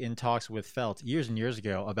actually in talks with Felt years and years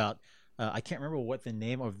ago about I can't remember what the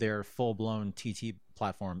name of their full-blown TT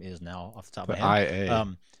platform is now off the top The of my head.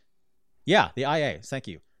 IA. Yeah, the IA. Thank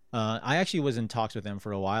you. I actually was in talks with them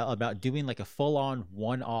for a while about doing like a full-on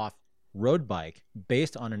one-off road bike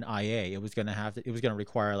based on an IA. It was going to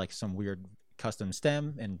require like some weird custom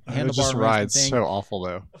stem and It handlebar just arrangement rides thing. so awful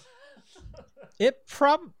though. It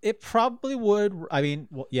probably would. I mean,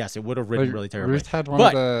 well, yes, it would have ridden Like, really terribly. Ruth had one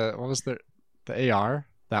But- of what was the AR?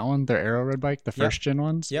 That one, their Aero road bike, the first gen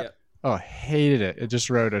ones. Yep. Oh, hated it. It just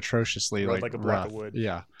rode atrociously, Rode like a block rough. of wood.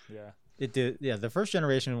 Yeah. Yeah. It did. Yeah, the first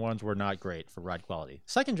generation ones were not great for ride quality.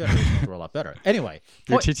 Second generation ones were a lot better. Anyway,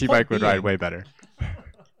 Your point- TT point bike would ride being- way better.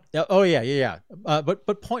 Yeah, oh yeah.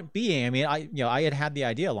 But point being, I mean, I had the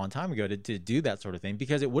idea a long time ago to do that sort of thing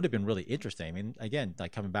because it would have been really interesting. I mean, again,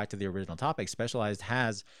 like coming back to the original topic, Specialized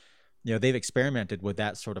has, they've experimented with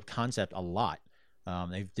that sort of concept a lot.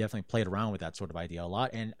 They've definitely played around with that sort of idea a lot,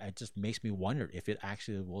 and it just makes me wonder if it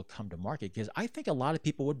actually will come to market because I think a lot of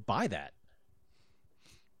people would buy that.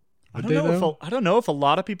 I Would don't they, know though? I don't know if a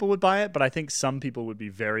lot of people would buy it, but I think some people would be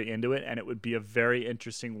very into it, and it would be a very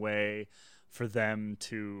interesting way for them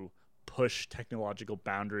to push technological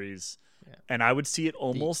boundaries. Yeah. And I would see it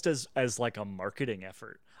almost as like a marketing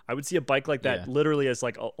effort. I would see a bike like that Yeah. literally as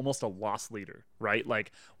like almost a loss leader, right?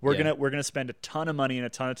 Like we're Yeah. gonna spend a ton of money and a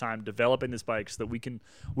ton of time developing this bike so that we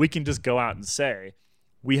can just go out and say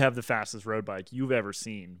we have the fastest road bike you've ever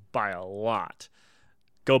seen by a lot.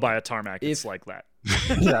 Go buy a Tarmac. It's If- like that.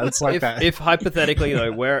 Yeah, it's like that. If hypothetically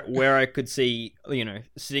though, where I could see,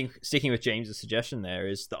 sticking with James's suggestion, there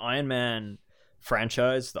is the Iron Man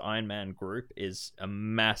franchise, the Iron Man group is a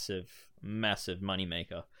massive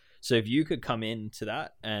moneymaker. So if you could come into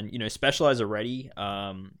that and Specialized already,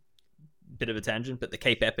 bit of a tangent, but the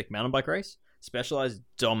Cape Epic mountain bike race, Specialized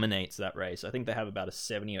dominates that race. I think they have about a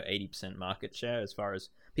 70 or 80% market share as far as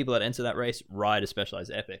people that enter that race ride a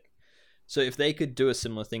Specialized Epic. So if they could do a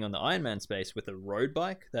similar thing on the Ironman space with a road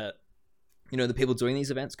bike that, the people doing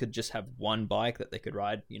these events could just have one bike that they could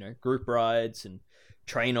ride, group rides and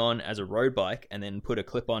train on as a road bike, and then put a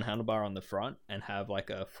clip-on handlebar on the front and have like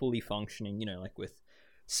a fully functioning, like with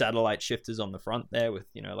satellite shifters on the front there with,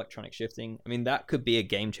 electronic shifting. I mean, that could be a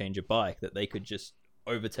game changer bike that they could just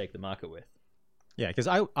overtake the market with. Yeah, because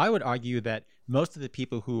I would argue that most of the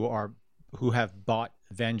people who have bought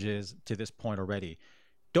Venges to this point already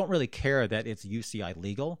don't really care that it's UCI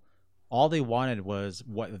legal. All they wanted was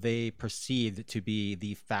what they perceived to be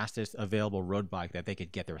the fastest available road bike that they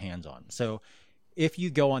could get their hands on. So if you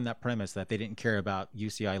go on that premise that they didn't care about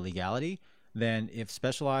UCI legality, then if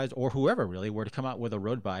Specialized or whoever really were to come out with a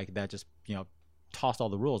road bike that just, tossed all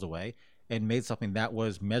the rules away and made something that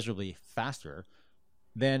was measurably faster,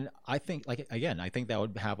 then I think, I think that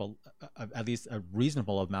would have at least a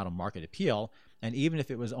reasonable amount of market appeal. And even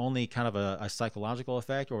if it was only kind of a psychological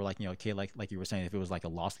effect, or like you were saying, if it was like a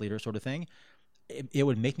loss leader sort of thing, it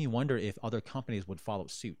would make me wonder if other companies would follow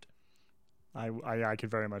suit. I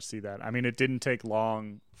could very much see that. I mean, it didn't take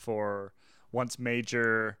long for once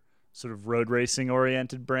major sort of road racing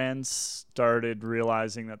oriented brands started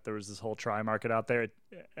realizing that there was this whole tri market out there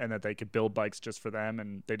and that they could build bikes just for them,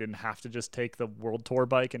 and they didn't have to just take the World Tour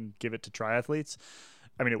bike and give it to triathletes.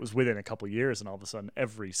 I mean, it was within a couple of years, and all of a sudden,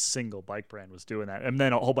 every single bike brand was doing that. And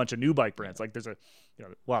then a whole bunch of new bike brands. Like there's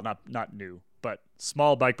not new, but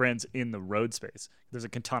small bike brands in the road space. There's a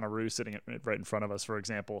Quintana Roo sitting right in front of us, for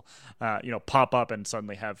example, pop up and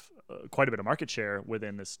suddenly have quite a bit of market share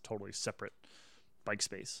within this totally separate bike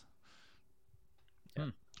space.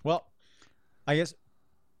 Well, I guess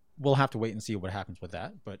we'll have to wait and see what happens with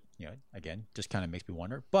that. But, again, just kind of makes me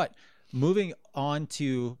wonder. But moving on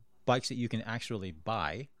to bikes that you can actually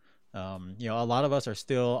buy, a lot of us are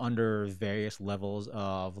still under various levels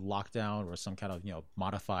of lockdown or some kind of,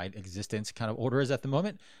 modified existence kind of orders at the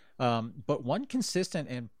moment. But one consistent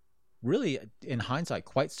and really, in hindsight,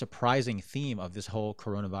 quite surprising theme of this whole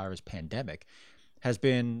coronavirus pandemic has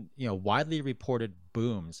been, widely reported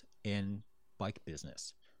booms in bike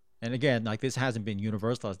business. And again, like this hasn't been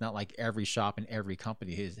universal. It's not like every shop and every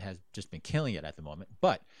company has just been killing it at the moment.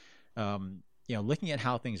 But, looking at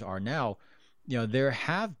how things are now, there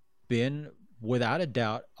have been, without a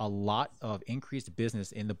doubt, a lot of increased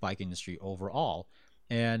business in the bike industry overall.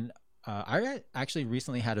 And I actually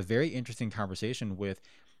recently had a very interesting conversation with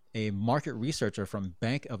a market researcher from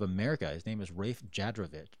Bank of America. His name is Rafe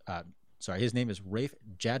Jadrosich.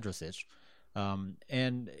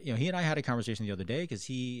 And he and I had a conversation the other day because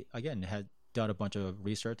he again had done a bunch of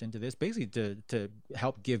research into this, basically to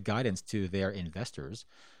help give guidance to their investors.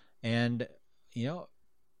 And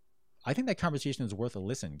I think that conversation is worth a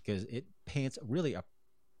listen because it paints really a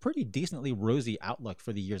pretty decently rosy outlook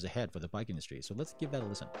for the years ahead for the bike industry. So let's give that a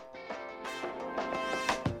listen.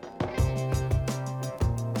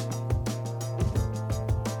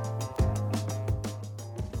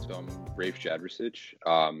 Rafe Jadrosich.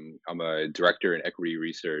 I'm a director in equity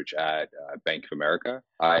research at Bank of America.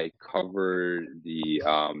 I cover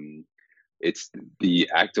it's the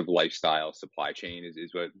active lifestyle supply chain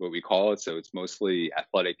is what we call it. So it's mostly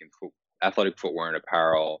athletic footwear and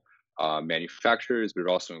apparel manufacturers, but it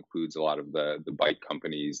also includes a lot of the bike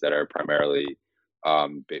companies that are primarily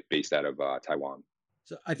based out of Taiwan.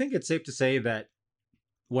 So I think it's safe to say that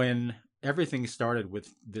when everything started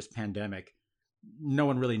with this pandemic, no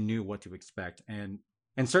one really knew what to expect. And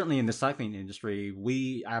certainly in the cycling industry,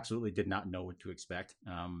 we absolutely did not know what to expect.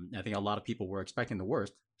 I think a lot of people were expecting the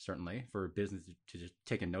worst, certainly, for business to just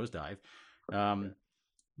take a nosedive.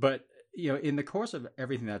 But, in the course of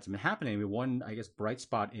everything that's been happening, one, I guess, bright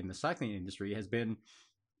spot in the cycling industry has been,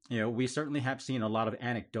 we certainly have seen a lot of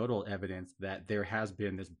anecdotal evidence that there has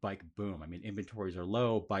been this bike boom. I mean, inventories are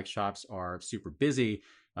low, bike shops are super busy.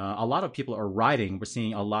 A lot of people are riding. We're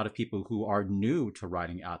seeing a lot of people who are new to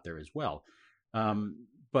riding out there as well.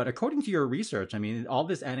 But according to your research, I mean, all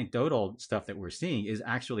this anecdotal stuff that we're seeing is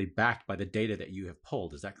actually backed by the data that you have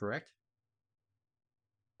pulled. Is that correct?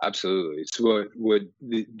 Absolutely. So what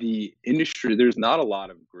the industry, there's not a lot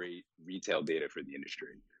of great retail data for the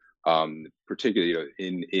industry. Particularly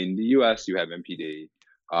in the US, you have NPD.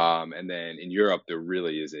 And then in Europe, there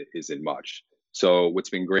really isn't much. So what's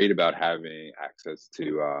been great about having access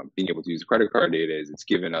to being able to use credit card data is it's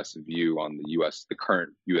given us a view on the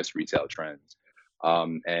current US retail trends.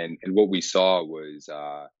 And what we saw was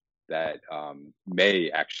that May,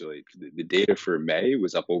 actually, the data for May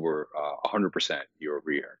was up over 100% year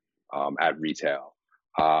over year at retail.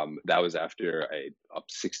 That was after up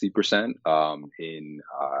 60% in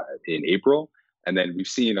April. And then we've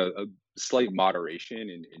seen a slight moderation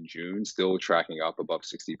in June, still tracking up above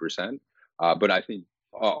 60%. But I think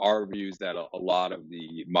our view is that a lot of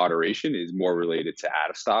the moderation is more related to out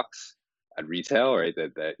of stocks at retail, right?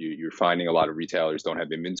 That you're finding a lot of retailers don't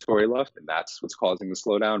have inventory left, and that's what's causing the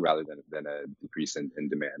slowdown rather than a decrease in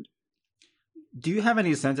demand. Do you have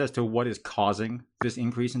any sense as to what is causing this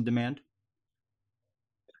increase in demand?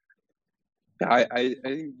 I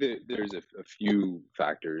think that there's a few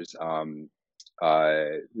factors.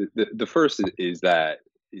 The first is that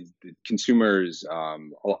the consumers,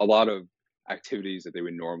 a lot of activities that they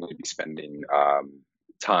would normally be spending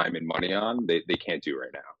time and money on, they can't do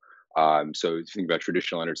right now. So if you think about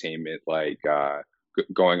traditional entertainment, like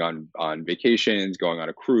going on vacations, going on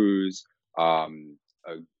a cruise,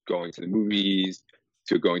 going to the movies,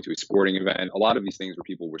 to going to a sporting event, a lot of these things where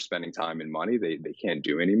people were spending time and money, they can't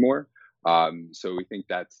do anymore. So we think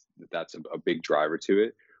that's a big driver to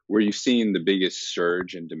it. Where you've seen the biggest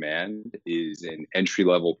surge in demand is in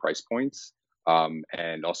entry-level price points,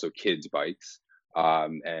 and also kids' bikes.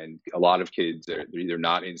 And a lot of kids they're either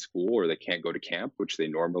not in school or they can't go to camp, which they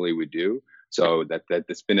normally would do. So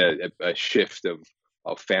that's been a shift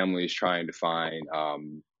of families trying to find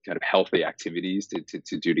kind of healthy activities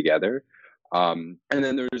to do together. And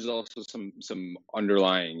then there's also some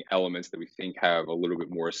underlying elements that we think have a little bit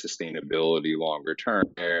more sustainability longer term.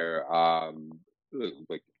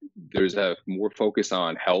 Like there's a more focus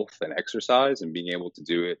on health and exercise and being able to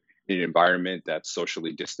do it in an environment that's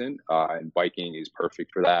socially distant, and biking is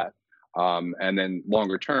perfect for that. And then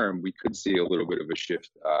longer term, we could see a little bit of a shift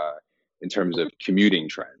in terms of commuting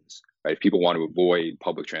trends. Right, if people want to avoid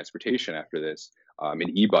public transportation after this, an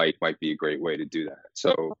e-bike might be a great way to do that.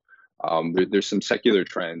 So there's some secular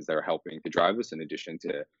trends that are helping to drive us, in addition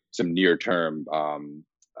to some near-term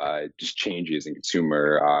just changes in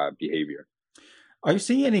consumer behavior. Are you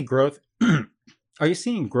seeing any growth? Are you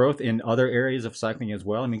seeing growth in other areas of cycling as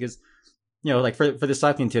well? I mean, because like for the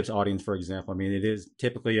cycling tips audience, for example, I mean, it is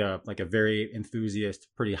typically a very enthusiast,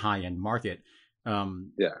 pretty high end market.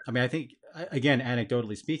 Yeah. I mean, I think again,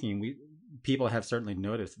 anecdotally speaking, people have certainly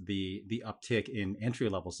noticed the uptick in entry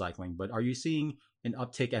level cycling, but are you seeing an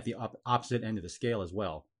uptick at the opposite end of the scale as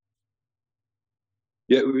well?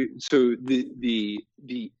 Yeah, so the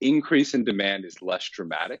increase in demand is less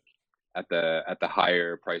dramatic at the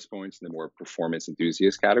higher price points and the more performance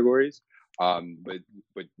enthusiast categories.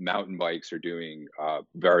 But mountain bikes are doing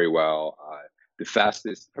very well. The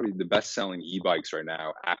fastest, probably the best selling e-bikes right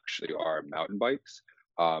now actually are mountain bikes,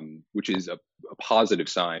 which is a positive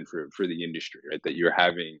sign for the industry, right? That you're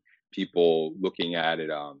having people looking at it.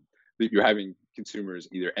 That you're having consumers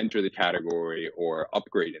either enter the category or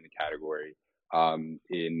upgrade in the category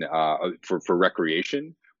for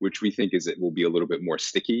recreation, which we think it will be a little bit more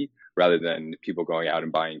sticky rather than people going out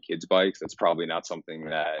and buying kids bikes. That's probably not something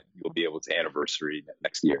that you'll be able to anniversary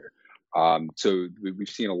next year. So we've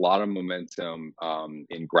seen a lot of momentum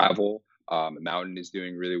in gravel. Mountain is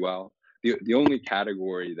doing really well. The only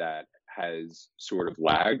category that has sort of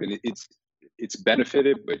lagged, and it's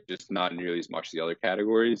benefited, but just not nearly as much as the other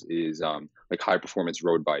categories, is like high performance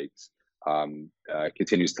road bikes.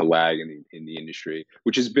 Continues to lag in the industry,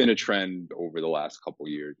 which has been a trend over the last couple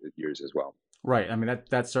years as well. Right. I mean,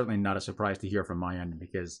 that's certainly not a surprise to hear from my end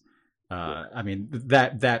because, I mean,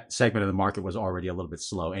 that segment of the market was already a little bit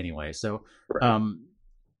slow anyway. So, Right.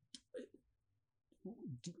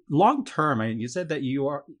 Long term, I mean, you said that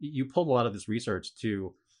you pulled a lot of this research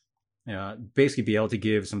to basically be able to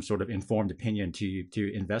give some sort of informed opinion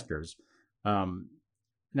to investors.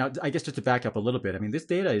 Now, I guess just to back up a little bit, I mean, this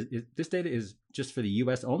data is just for the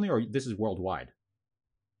U.S. only, or this is worldwide?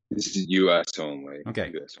 This is U.S. only.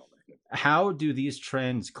 Okay. U.S. only. How do these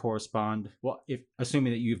trends correspond? Well, if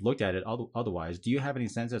assuming that you've looked at it, otherwise, do you have any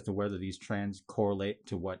sense as to whether these trends correlate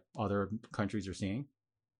to what other countries are seeing?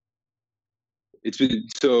 It's been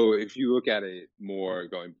so. If you look at it more,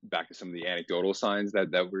 going back to some of the anecdotal signs that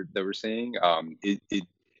we're seeing, it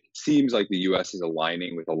seems like the U.S. is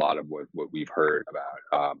aligning with a lot of what we've heard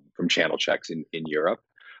about from channel checks in Europe.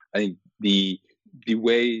 I think the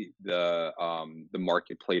way the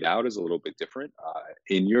market played out is a little bit different.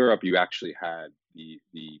 In Europe, you actually had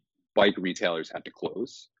the bike retailers had to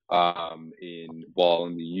close. While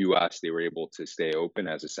in the U.S. they were able to stay open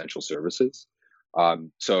as essential services.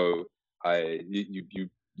 So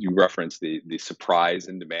you referenced the surprise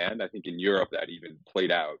in demand. I think in Europe that even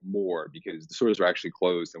played out more because the stores were actually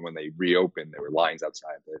closed, and when they reopened, there were lines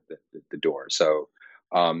outside the door. So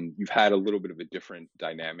you've had a little bit of a different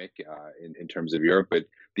dynamic in terms of Europe, but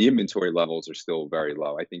the inventory levels are still very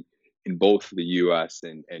low. I think in both the U.S.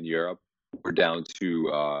 and Europe, we're down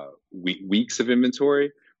to weeks of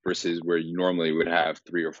inventory versus where you normally would have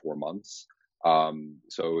 3 or 4 months.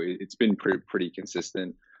 So it's been pretty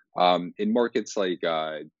consistent. In markets like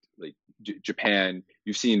Japan,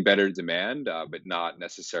 you've seen better demand, but not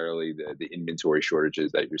necessarily the inventory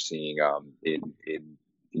shortages that you're seeing in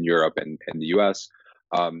Europe and the U.S.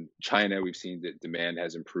 China, we've seen that demand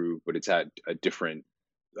has improved, but it's at a different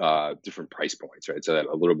price points, right? So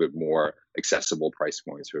a little bit more accessible price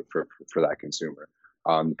points for that consumer.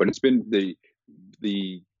 But it's been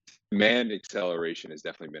the demand acceleration has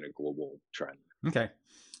definitely been a global trend. Okay.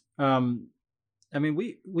 I mean,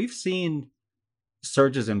 we've seen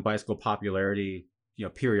surges in bicycle popularity,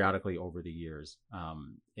 periodically over the years.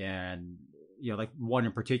 And like one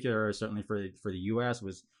in particular, certainly for the U.S.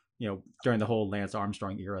 was, during the whole Lance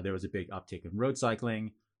Armstrong era, there was a big uptick in road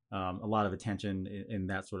cycling, a lot of attention in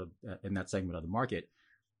that sort of in that segment of the market.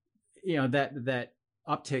 That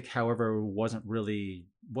uptick, however, wasn't really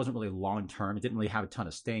long term. It didn't really have a ton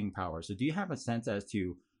of staying power. So, do you have a sense as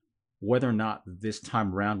to whether or not this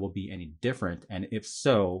time around will be any different, and if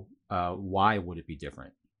so, why would it be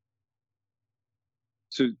different?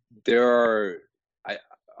 So there are,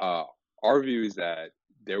 our view is that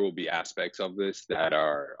there will be aspects of this that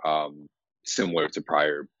are similar to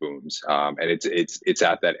prior booms, and it's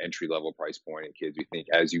at that entry level price point in kids. We think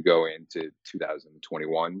as you go into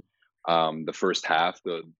 2021, the first half,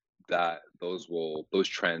 those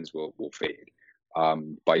trends will fade.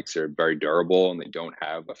 Bikes are very durable and they don't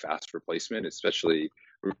have a fast replacement, especially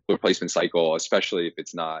replacement cycle, especially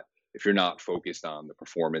if you're not focused on the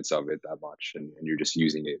performance of it that much and you're just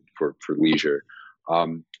using it for leisure.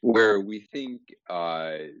 Where we think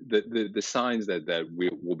the signs that we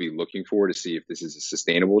will be looking for to see if this is a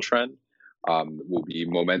sustainable trend will be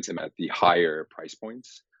momentum at the higher price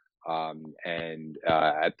points. And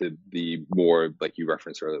at the more, like you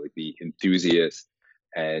referenced earlier, like the enthusiast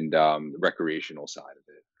and recreational side of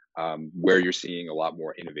it, where you're seeing a lot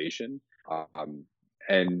more innovation.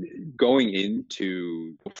 and going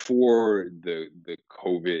into before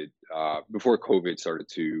COVID started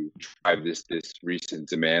to drive this recent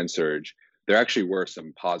demand surge, there actually were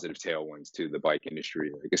some positive tailwinds to the bike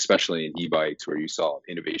industry, like especially in e-bikes, where you saw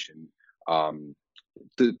innovation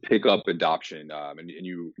to pick up adoption, and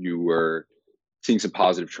you were seeing some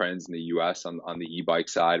positive trends in the U.S. on the e-bike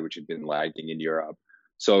side, which had been lagging in Europe.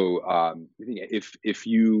 So I think if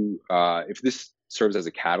this serves as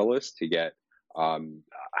a catalyst to get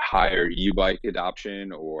higher e-bike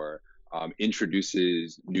adoption, or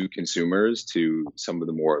introduces new consumers to some of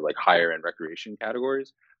the more like higher end recreation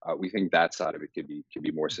categories, we think that side of it could be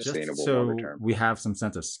more sustainable Just so longer term. we have some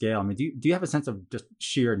sense of scale. I mean, do you have a sense of just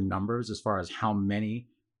sheer numbers as far as how many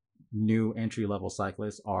new entry level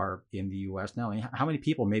cyclists are in the U.S. now? I mean, how many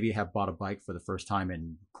people maybe have bought a bike for the first time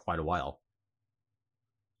in quite a while?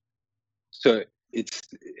 So it's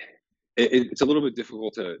a little bit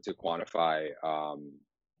difficult to quantify.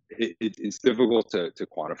 It's difficult to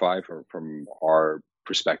quantify from our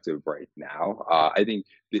perspective right now. I think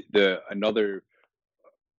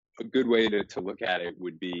a good way to look at it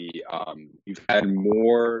would be, you've had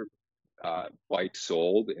more bikes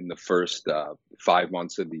sold in the first 5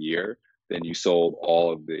 months of the year than you sold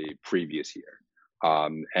all of the previous year,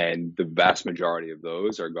 and the vast majority of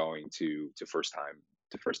those are going to first time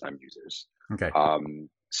users. Okay.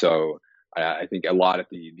 So I think a lot of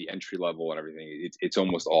the entry level and everything, it's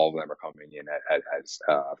almost all of them are coming in as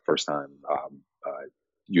first time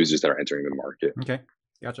users that are entering the market. Okay,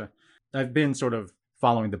 gotcha. I've been sort of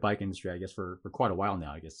following the bike industry, I guess, for quite a while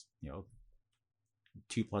now. I guess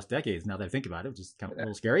 2+ decades now that I think about it, which is kind of a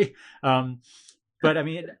little scary. But I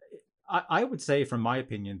mean, I would say, from my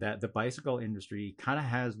opinion, that the bicycle industry kind of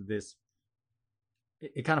has this.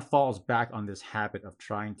 It kind of falls back on this habit of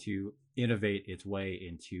trying to innovate its way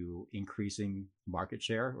into increasing market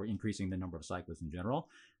share or increasing the number of cyclists in general.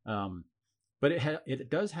 But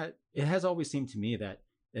it has always seemed to me that,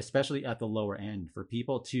 especially at the lower end, for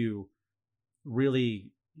people to really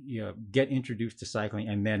get introduced to cycling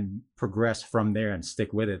and then progress from there and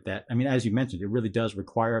stick with it, that, I mean, as you mentioned, it really does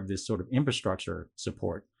require this sort of infrastructure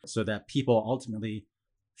support so that people ultimately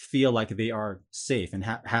feel like they are safe and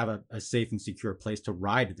have a safe and secure place to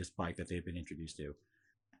ride this bike that they've been introduced to.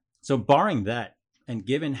 So barring that, and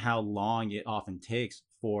given how long it often takes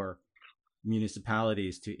for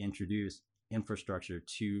municipalities to introduce infrastructure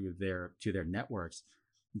to their networks,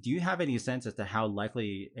 do you have any sense as to how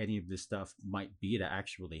likely any of this stuff might be to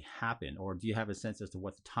actually happen? Or do you have a sense as to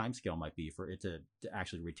what the timescale might be for it to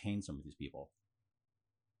actually retain some of these people?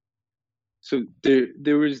 So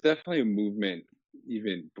there was definitely a movement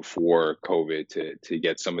even before COVID to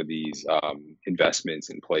get some of these investments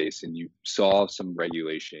in place, and you saw some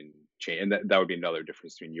regulation change, and that would be another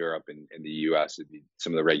difference between Europe and the US, would be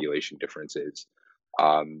some of the regulation differences.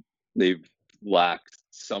 They've lacked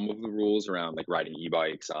some of the rules around like riding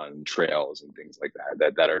e-bikes on trails and things like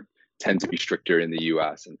that tend to be stricter in the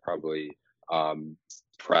US, and probably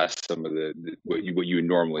press some of what you would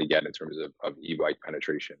normally get in terms of e-bike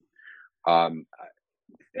penetration.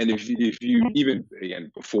 And if you even, again,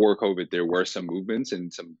 before COVID, there were some movements in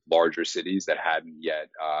some larger cities that hadn't yet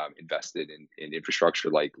invested in infrastructure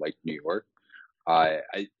like New York.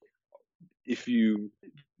 As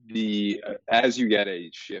you get a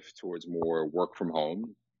shift towards more work from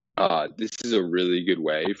home, this is a really good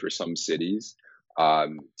way for some cities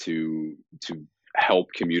to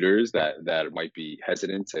help commuters that might be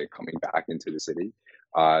hesitant to coming back into the city.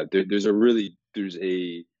 There's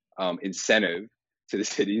a incentive to the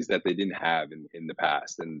cities that they didn't have in the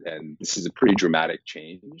past, and this is a pretty dramatic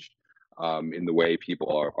change in the way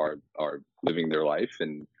people are living their life,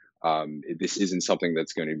 and this isn't something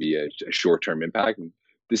that's going to be a short-term impact. And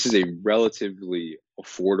this is a relatively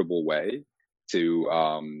affordable way to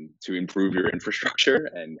improve your infrastructure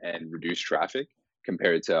and reduce traffic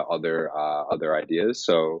compared to other ideas.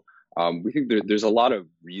 So we think there's a lot of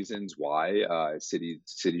reasons why cities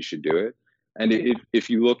should do it. And if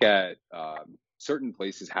you look at certain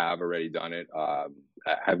places have already done it,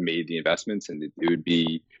 have made the investments, and it would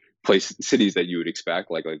be cities that you would expect,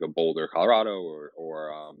 like a Boulder, Colorado,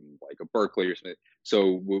 or like a Berkeley or something.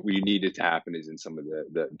 So what we need it to happen is in some of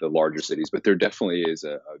the larger cities, but there definitely is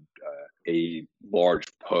a large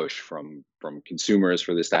push from consumers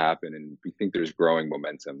for this to happen, and we think there's growing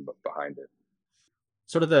momentum behind it.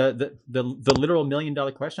 Sort of the literal $1 million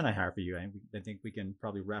question I have for you, and I think we can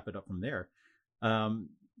probably wrap it up from there.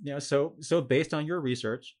 So based on your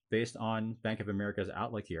research, based on Bank of America's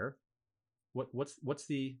outlook here, what's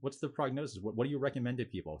the prognosis? What do you recommend to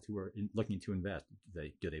people who are looking to invest?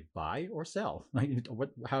 Do they buy or sell?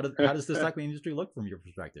 How does the cycling industry look from your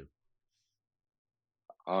perspective?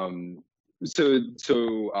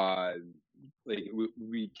 Like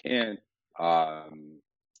we can't I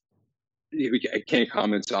can't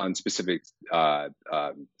comment on specific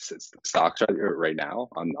stocks right now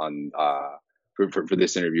for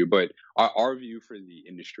this interview, but our view for the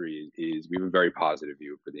industry is we have a very positive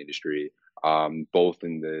view for the industry, both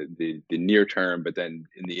in the near term, but then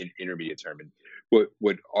in the intermediate term. And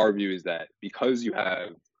what our view is that because you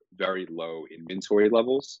have very low inventory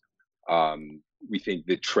levels, we think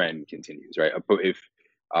the trend continues, right? If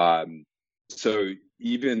so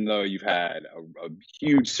even though you've had a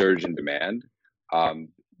huge surge in demand,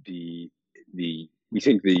 the we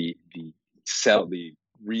think the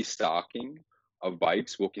restocking of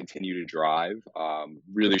bikes will continue to drive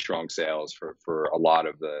really strong sales for a lot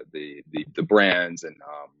of the brands and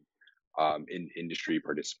in industry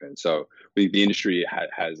participants. So the industry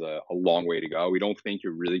has a long way to go. We don't think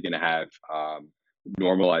you're really going to have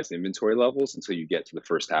normalized inventory levels until you get to the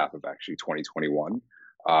first half of actually 2021.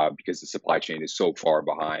 Because the supply chain is so far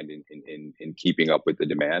behind in keeping up with the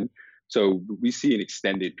demand. So we see an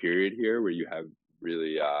extended period here where you have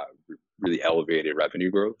really elevated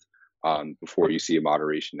revenue growth before you see a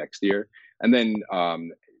moderation next year. And then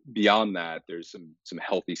beyond that, there's some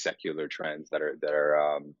healthy secular trends that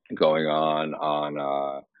are going on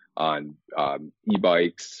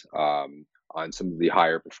e-bikes, on some of the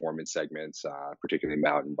higher performance segments, particularly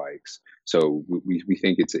mountain bikes. So we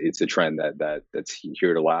think it's a trend that's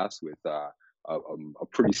here to last with a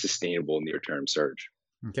pretty sustainable near-term surge.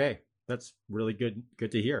 Okay, that's really good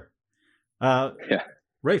to hear. Yeah.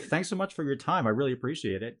 Rafe, thanks so much for your time. I really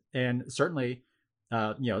appreciate it, and certainly,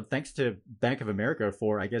 thanks to Bank of America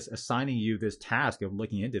for, I guess, assigning you this task of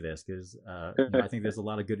looking into this, because I think there's a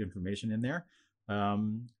lot of good information in there.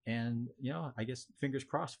 And I guess fingers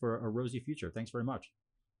crossed for a rosy future. Thanks very much.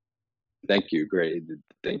 Thank you. Great.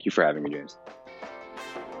 Thank you for having me, James.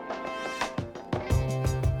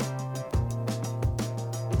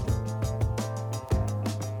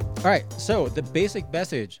 All right. So the basic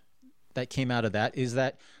message that came out of that is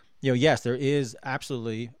that, yes, there is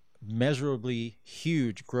absolutely measurably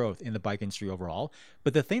huge growth in the bike industry overall.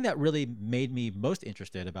 But the thing that really made me most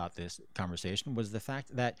interested about this conversation was the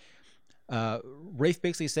fact that Rafe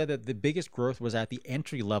basically said that the biggest growth was at the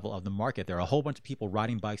entry level of the market. There are a whole bunch of people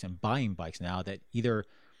riding bikes and buying bikes now that either,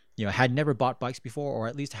 had never bought bikes before, or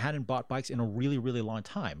at least hadn't bought bikes in a really, really long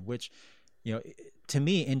time, which, to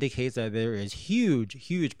me indicates that there is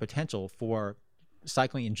huge potential for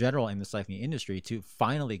cycling in general and the cycling industry to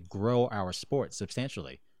finally grow our sport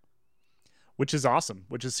substantially. Which is awesome,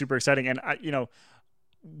 which is super exciting. And,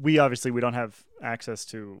 we don't have access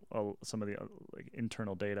to some of the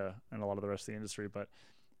internal data and a lot of the rest of the industry, but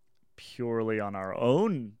purely on our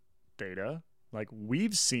own data,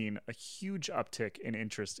 we've seen a huge uptick in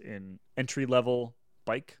interest in entry-level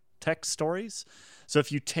bike tech stories. So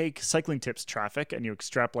if you take Cycling Tips traffic and you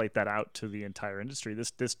extrapolate that out to the entire industry,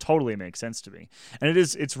 this totally makes sense to me. And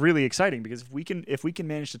it's really exciting because if we can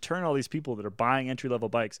manage to turn all these people that are buying entry-level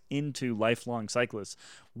bikes into lifelong cyclists,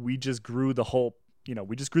 we just grew the whole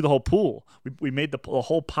pool. We made the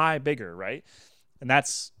whole pie bigger, right? And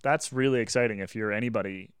that's really exciting if you're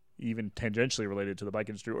anybody even tangentially related to the bike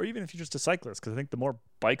industry, or even if you're just a cyclist, because I think the more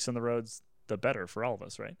bikes on the roads, the better for all of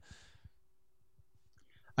us, right?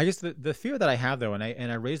 I guess the fear that I have, though, and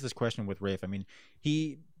I raised this question with Rafe. I mean,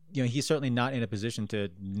 he's certainly not in a position to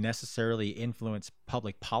necessarily influence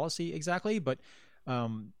public policy exactly, but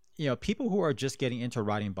people who are just getting into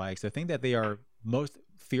riding bikes, the thing that they are most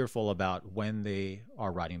fearful about when they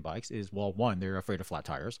are riding bikes is, well, one, they're afraid of flat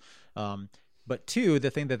tires. But two, the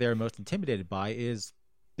thing that they're most intimidated by is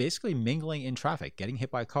basically mingling in traffic, getting hit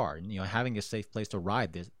by a car, and having a safe place to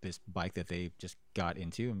ride this bike that they just got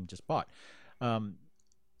into and just bought.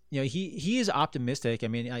 He is optimistic. I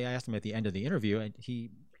mean, I asked him at the end of the interview, and he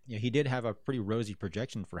did have a pretty rosy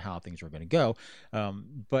projection for how things were going to go.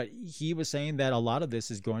 But he was saying that a lot of this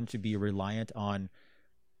is going to be reliant on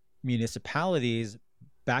municipalities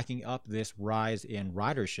backing up this rise in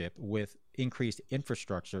ridership with increased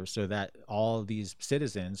infrastructure, so that all these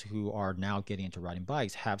citizens who are now getting into riding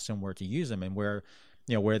bikes have somewhere to use them, and where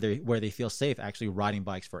they feel safe actually riding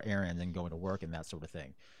bikes for errands and going to work and that sort of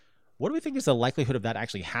thing. What do we think is the likelihood of that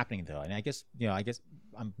actually happening, though? And I guess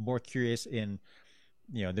I'm more curious in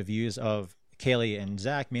the views of Kaylee and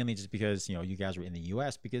Zach, mainly just because you guys are in the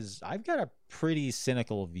U.S., because I've got a pretty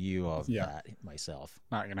cynical view of that myself.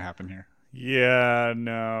 Not gonna happen here. Yeah,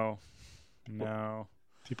 no.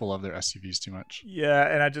 People love their SUVs too much. Yeah,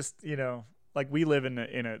 and I just like we live in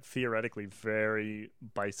a theoretically very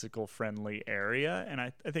bicycle friendly area, and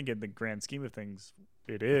I think in the grand scheme of things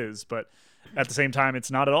it is, but at the same time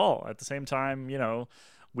it's not at all. At the same time,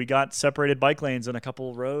 we got separated bike lanes on a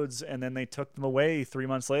couple roads, and then they took them away 3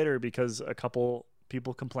 months later because a couple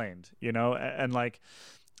people complained, and like,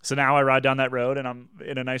 so now I ride down that road and I'm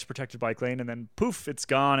in a nice protected bike lane, and then poof, it's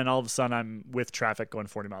gone, and all of a sudden I'm with traffic going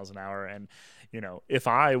 40 miles an hour. And if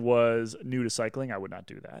I was new to cycling, I would not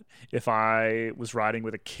do that. If I was riding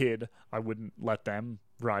with a kid, I wouldn't let them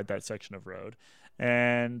ride that section of road.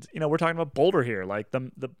 And we're talking about Boulder here, like the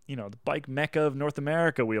bike mecca of North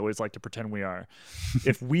America. We always like to pretend we are.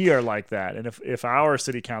 If we are like that, and if our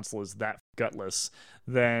city council is that gutless,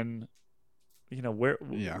 then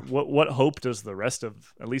what hope does the rest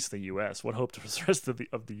of, at least the U.S., what hope does the rest of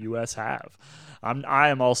the U.S. have? I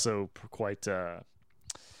am also quite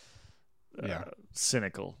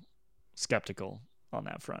cynical, skeptical on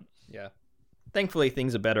that front. Yeah. Thankfully,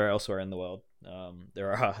 things are better elsewhere in the world.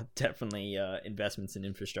 There are definitely investments in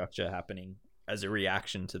infrastructure happening as a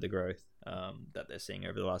reaction to the growth that they're seeing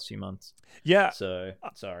over the last few months. Yeah. So,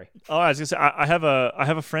 sorry. Oh, I was gonna say, I have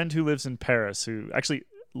a friend who lives in Paris who actually,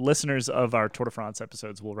 listeners of our Tour de France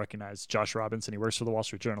episodes will recognize Josh Robinson. He works for the Wall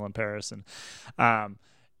Street Journal in Paris, and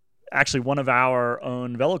actually one of our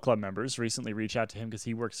own Velo Club members recently reached out to him because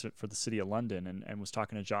he works for the city of London, and was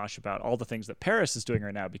talking to Josh about all the things that Paris is doing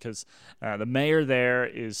right now, because the mayor there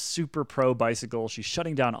is super pro bicycle. She's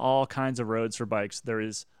shutting down all kinds of roads for bikes. There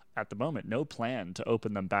is, at the moment, no plan to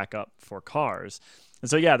open them back up for cars. And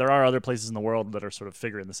so, yeah, there are other places in the world that are sort of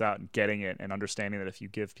figuring this out and getting it, and understanding that if you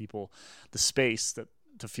give people the space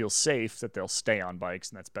to feel safe, that they'll stay on bikes,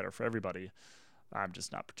 and that's better for everybody. I'm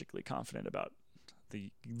just not particularly confident about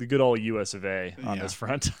the good old US of A on this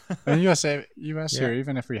front. And US here,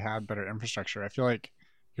 even if we had better infrastructure, I feel like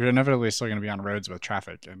you're inevitably still going to be on roads with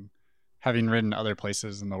traffic. And having ridden other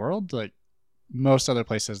places in the world, like most other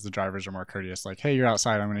places, the drivers are more courteous. Like, hey, you're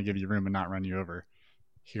outside, I'm going to give you room and not run you over.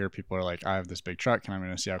 Here, people are like, I have this big truck, and I'm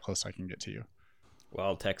going to see how close I can get to you.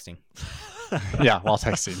 While texting. Yeah, while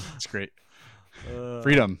texting. It's great.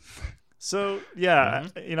 Freedom. So, yeah,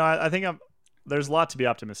 I think there's a lot to be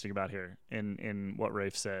optimistic about here in what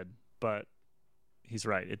Rafe said, but he's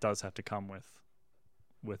right. It does have to come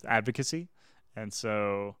with advocacy. And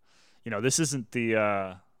so, this isn't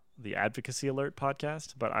the advocacy alert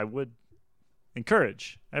podcast, but I would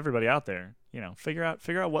encourage everybody out there, figure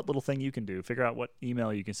out what little thing you can do, figure out what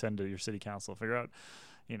email you can send to your city council, figure out,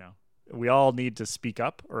 we all need to speak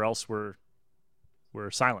up, or else we're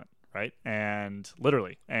silent, right? And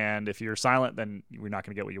literally, and if you're silent, then we're not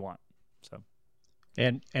going to get what you want. So.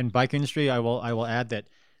 And bike industry, I will add that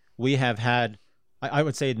we have had, I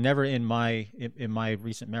would say, never in my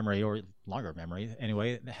recent memory, or longer memory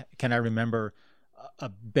anyway, can I remember a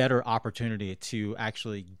better opportunity to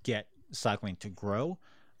actually get cycling to grow.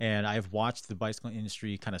 And I've watched the bicycle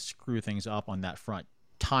industry kind of screw things up on that front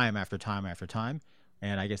time after time after time.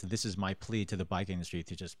 And I guess this is my plea to the bike industry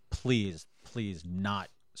to just please not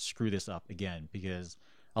screw this up again, because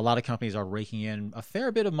a lot of companies are raking in a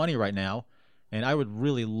fair bit of money right now. And I would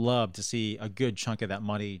really love to see a good chunk of that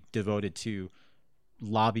money devoted to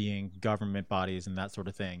lobbying government bodies and that sort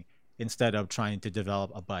of thing, instead of trying to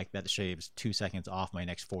develop a bike that shaves 2 seconds off my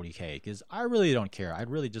next 40K, because I really don't care. I'd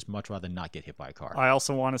really just much rather not get hit by a car. I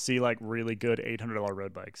also want to see like really good $800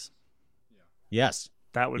 road bikes. Yes.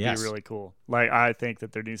 That would be really cool. Like, I think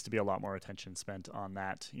that there needs to be a lot more attention spent on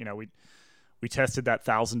that. We tested that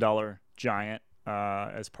 $1,000 Giant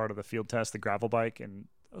as part of the field test, the gravel bike, and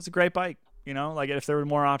it was a great bike. Like if there were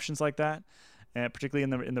more options like that, and particularly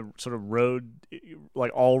in the sort of road,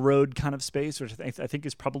 like all road kind of space, which I think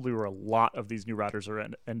is probably where a lot of these new riders are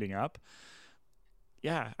ending up.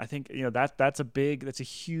 Yeah, I think that's a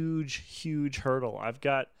huge hurdle. I've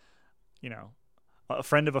got a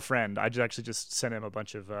friend of a friend. I just sent him a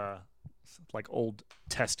bunch of like old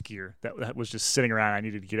test gear that was just sitting around. I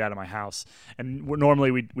needed to get out of my house, and normally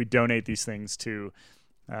we donate these things to.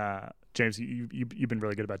 James, you've been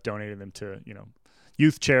really good about donating them to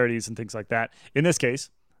youth charities and things like that. In this case,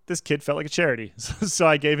 this kid felt like a charity, so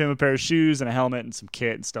I gave him a pair of shoes and a helmet and some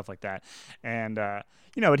kit and stuff like that. And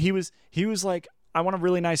and he was like, I want a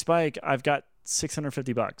really nice bike. I've got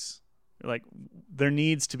 $650. Like, there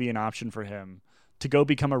needs to be an option for him to go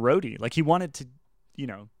become a roadie. Like, he wanted to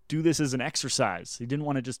do this as an exercise. He didn't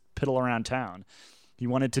want to just piddle around town. He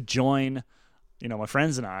wanted to join my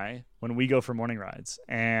friends and I when we go for morning rides,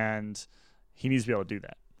 and he needs to be able to do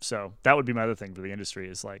that. So that would be my other thing for the industry,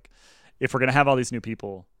 is like, if we're going to have all these new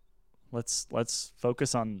people, let's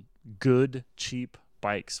focus on good, cheap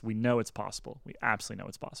bikes. We know it's possible. We absolutely know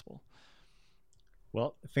it's possible.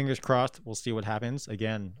 Well, fingers crossed. We'll see what happens.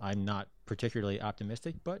 Again, I'm not particularly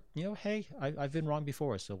optimistic, but hey, I've been wrong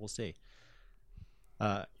before, so we'll see.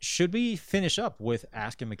 Should we finish up with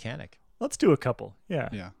Ask a Mechanic? Let's do a couple. Yeah.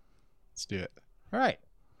 Yeah. Let's do it. All right.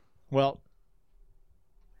 Well,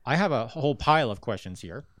 I have a whole pile of questions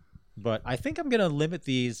here, but I think I'm going to limit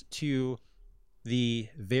these to the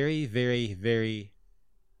very, very, very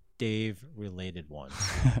Dave-related ones.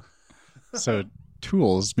 So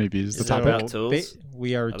tools maybe is the Is it topic. about tools?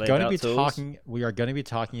 We are Are they going to about be tools? talking. We are going to be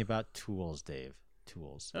talking about tools, Dave.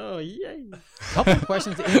 Tools. Oh yay! Couple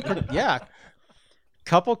questions.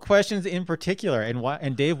 Couple questions in particular,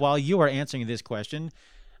 and Dave, while you are answering this question,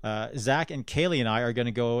 Zach and Kaylee and I are going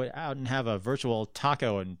to go out and have a virtual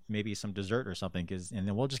taco and maybe some dessert or something, and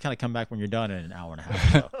then we'll just kind of come back when you're done in an hour and a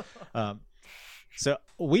half. Or so. So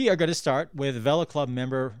we are going to start with Velo Club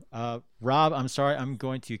member Rob. I'm sorry, I'm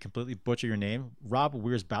going to completely butcher your name. Rob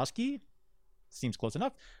Wierzbowski, seems close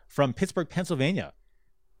enough, from Pittsburgh, Pennsylvania.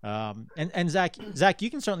 And Zach, you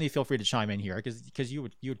can certainly feel free to chime in here because you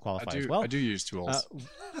would qualify as well. I do use tools.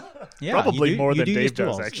 Yeah, Probably more you than use Dave does,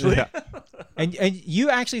 tools. actually. Yeah. And you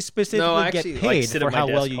actually specifically No, I actually get paid sit for at my how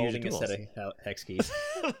desk well you use holding your a tools. set of hex keys.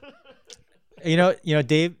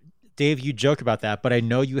 Dave, you joke about that, but I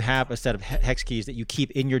know you have a set of hex keys that you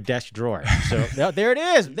keep in your desk drawer. So there it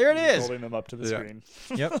is. There it is. Holding them up to the Yeah. screen.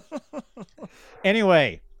 Yep.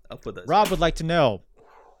 Anyway, I'll put those. Rob would like to know,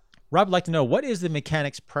 what is the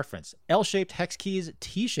mechanic's preference? L-shaped hex keys,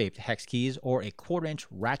 T-shaped hex keys, or a 1/4-inch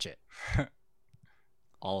ratchet?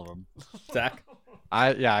 All of them. Zach.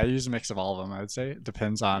 I use a mix of all of them. I would say it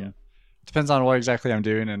depends on what exactly I'm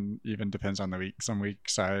doing, and even depends on the week. Some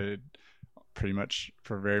weeks I very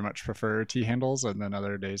much prefer T handles, and then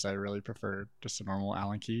other days I really prefer just a normal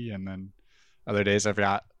Allen key, and then other days I've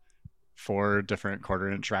got 4 different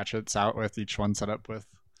 1/4-inch ratchets out with each one set up with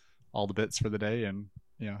all the bits for the day, and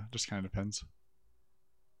it just kind of depends.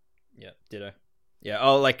 Yeah, ditto. Yeah,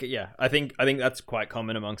 I think that's quite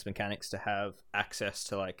common amongst mechanics to have access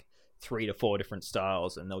to like 3 to 4 different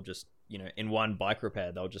styles, and they'll just in one bike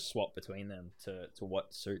repair they'll just swap between them to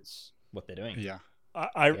what suits what they're doing. Yeah.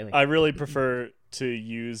 I really prefer to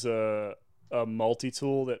use a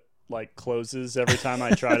multi-tool that like closes every time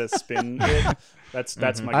I try to spin it. That's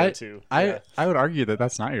my go-to. I would argue that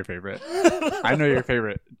that's not your favorite. I know your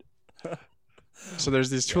favorite. So there's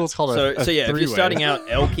these tools called a If you're three-way. starting out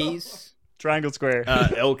L keys, Triangle square.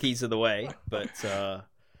 L keys are the way, but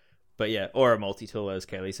yeah, or a multi-tool as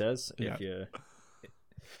Kaylee says. Yeah. If you,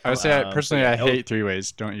 I would say personally, I L- hate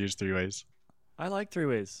 3-ways. Don't use 3-ways. I like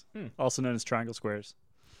 3-ways, also known as triangle squares.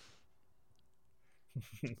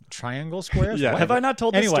 Triangle squares? Yeah. What? Have I not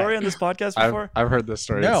told this Anyway. story on this podcast before? I've heard this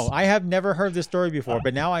story. No, It's- I have never heard this story before,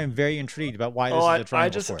 but now I am very intrigued about why this is a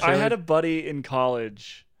triangle square. I had a buddy in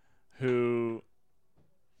college who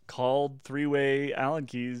called 3-way Allen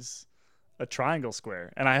keys a triangle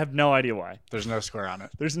square, and I have no idea why. there's no square on it.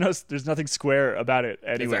 There's nothing square about it it's a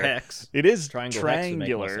anywhere. hex. It is Triangle hex would make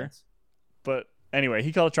more triangular, sense. but anyway,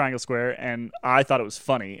 he called it triangle square, and I thought it was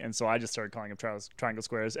funny, and so I just started calling them triangle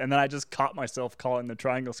squares, and then I just caught myself calling the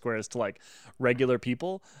triangle squares to like regular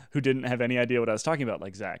people who didn't have any idea what I was talking about,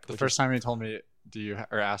 like Zach. The first time he told me,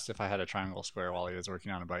 or asked if I had a triangle square while he was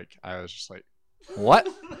working on a bike, I was just like, what?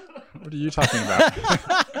 What are you talking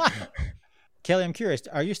about? Kelly, I'm curious.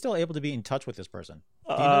 Are you still able to be in touch with this person?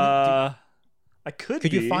 I could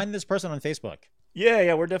Could be. you find this person on Facebook?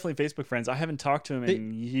 Yeah, we're definitely Facebook friends. I haven't talked to him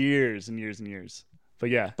in years and years and years. But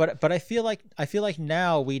yeah, But I feel like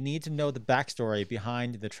now we need to know the backstory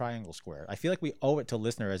behind the triangle square. I feel like we owe it to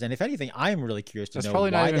listeners, and if anything, I am really curious to That's know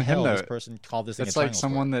probably not why the even him, hell this though. person called this thing a It's triangle like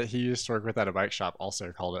someone that he used to work with at a bike shop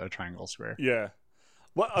also called it a triangle square. yeah.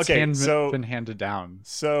 Well, It's okay, been handed down.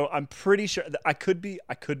 so I'm pretty sure I could be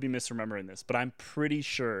misremembering this, but I'm pretty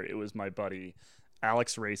sure it was my buddy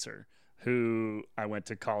Alex Racer who I went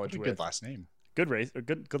to college What a with. good last name.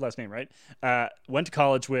 Good last name, right? Went to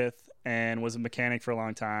college with and was a mechanic for a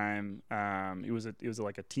long time. He was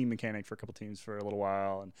like a team mechanic for a couple teams for a little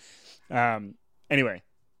while. And anyway,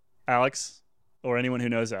 Alex, or anyone who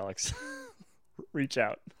knows Alex, reach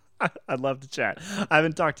out. I'd love to chat. I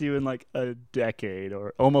haven't talked to you in like a decade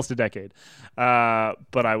or almost a decade,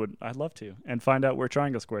 but I'd love to and find out where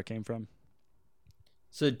Triangle Square came from.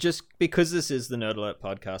 So just because this is the Nerd Alert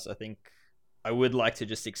podcast, I think I would like to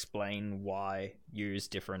just explain why we use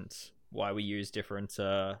different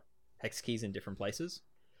hex keys in different places.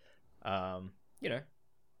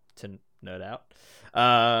 To nerd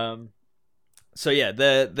out. So yeah,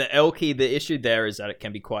 the L key, the issue there is that it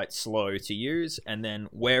can be quite slow to use, and then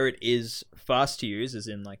where it is fast to use is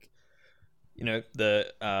in like,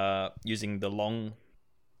 the using the long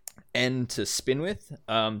end to spin with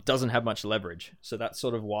doesn't have much leverage, so that's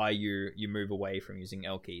sort of why you move away from using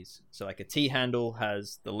L keys. So like a T handle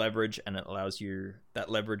has the leverage, and it allows you, that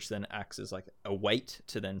leverage then acts as like a weight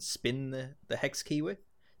to then spin the hex key with,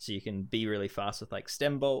 so you can be really fast with like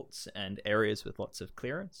stem bolts and areas with lots of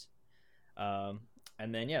clearance. And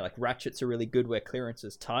then like ratchets are really good where clearance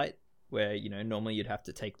is tight, where normally you'd have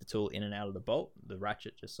to take the tool in and out of the bolt. The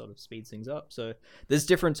ratchet just sort of speeds things up. So there's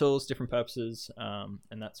different tools, different purposes, and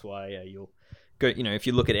that's why you'll go. If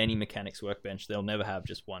you look at any mechanics workbench, they'll never have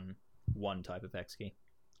just one type of hex key.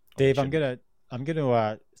 Dave, I'm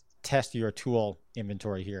gonna test your tool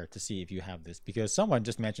inventory here to see if you have this, because someone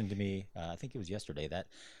just mentioned to me, I think it was yesterday, that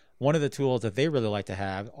one of the tools that they really like to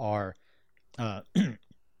have are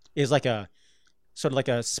is like a sort of like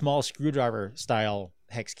a small screwdriver style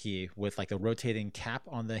hex key with like a rotating cap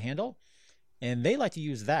on the handle, and they like to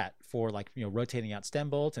use that for like rotating out stem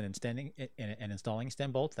bolts and installing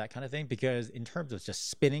stem bolts, that kind of thing, because in terms of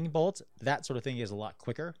just spinning bolts, that sort of thing is a lot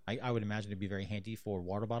quicker. I would imagine it'd be very handy for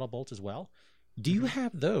water bottle bolts as well. Do you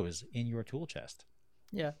have those in your tool chest?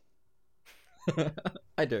 Yeah.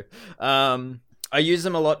 I do. I use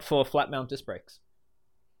them a lot for flat mount disc brakes.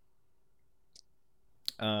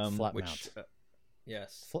 Flat mount.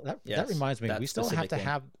 Yes. That reminds me, we still have to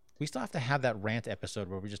have that rant episode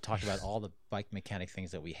where we just talk about all the bike mechanic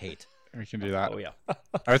things that we hate. We can do that. Oh yeah.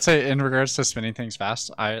 I would say in regards to spinning things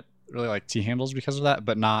fast, I really like T handles because of that,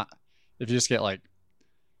 but not if you just get like,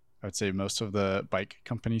 I would say most of the bike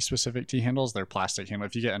company specific T handles, they're plastic handle.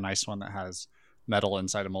 If you get a nice one that has metal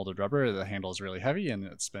inside a molded rubber, the handle is really heavy and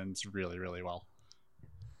it spins really, really well.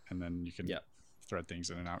 And then you can thread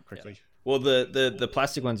things in and out quickly. Yeah. Well, the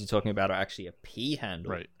plastic ones you're talking about are actually a P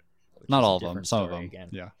handle. Right. Not all of them. Some of them. Again.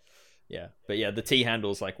 Yeah. Yeah. But yeah, the T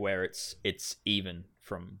handle's like where it's even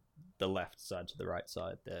from the left side to the right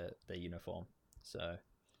side. They're uniform. So,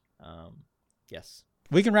 yes.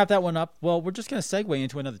 We can wrap that one up. Well, we're just going to segue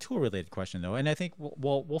into another tool related question though, and I think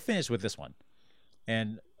we'll finish with this one.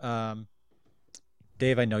 And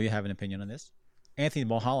Dave, I know you have an opinion on this. Anthony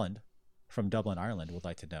Mulholland from Dublin, Ireland would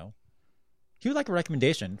like to know. He would like a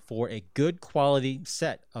recommendation for a good quality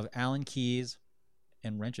set of Allen keys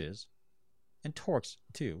and wrenches and Torx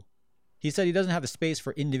too. He said he doesn't have the space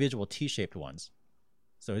for individual T-shaped ones.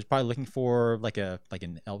 So he's probably looking for like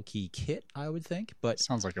an L key kit, I would think. But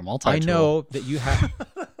sounds like a multi-tool. I know that you have.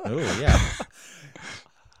 Oh yeah,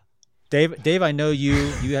 Dave. I know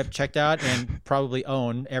you have checked out and probably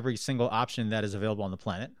own every single option that is available on the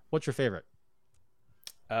planet. What's your favorite?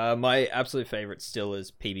 My absolute favorite still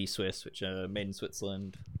is PB Swiss, which are made in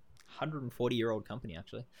Switzerland. 140-year-old company,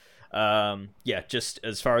 actually. Just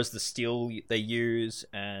as far as the steel they use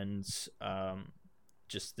and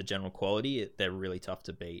just the general quality, they're really tough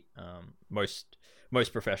to beat.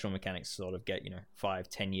 Most professional mechanics sort of get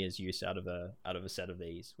 5-10 years use out of a set of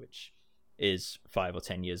these, which is 5 or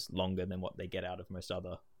 10 years longer than what they get out of most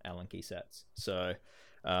other Allen key sets. So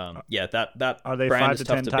that are they brand 5 is to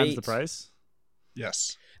tough 10 to times beat. the price?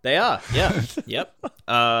 Yes. They are, yeah, yep.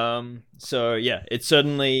 So yeah, it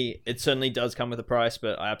certainly does come with a price,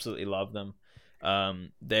 but I absolutely love them.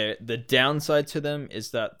 The downside to them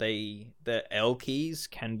is that the L keys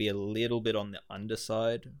can be a little bit on the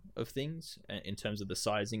underside of things in terms of the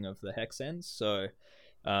sizing of the hex ends. So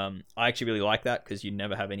I actually really like that because you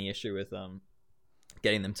never have any issue with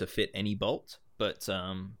getting them to fit any bolt. But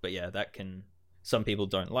yeah, that can. Some people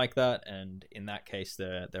don't like that, and in that case,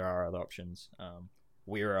 there are other options.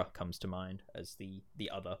 Wera comes to mind as the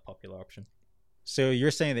other popular option. So you're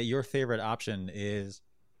saying that your favorite option is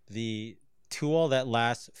the tool that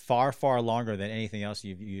lasts far, far longer than anything else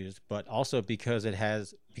you've used, but also because it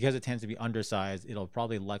tends to be undersized, it'll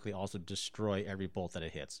probably likely also destroy every bolt that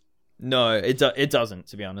it hits. No, it doesn't,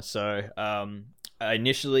 to be honest. So I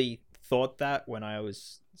initially thought that when I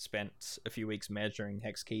spent a few weeks measuring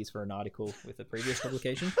hex keys for an article with a previous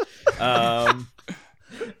publication.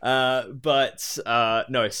 But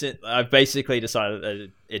no, I've basically decided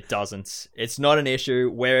that it doesn't. It's not an issue.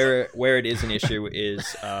 Where it is an issue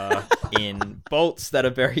is in bolts that are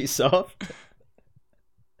very soft.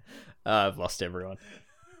 I've lost everyone.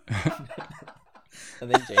 I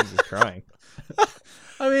think James is crying.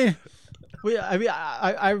 I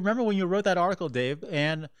remember when you wrote that article, Dave,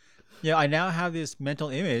 and I now have this mental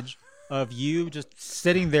image of you just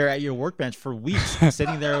sitting there at your workbench for weeks,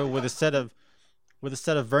 sitting there with a set of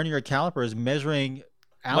vernier calipers measuring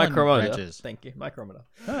Allen wrenches. Thank you, micrometer.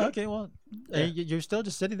 Oh, okay, well, you're still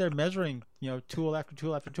just sitting there measuring, tool after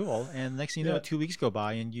tool after tool, and next thing you know, 2 weeks go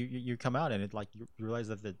by, and you come out, and you realize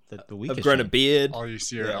that the week. I've grown a beard. All you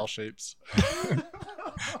see are L shapes.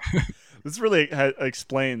 This really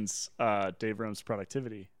explains Dave Rome's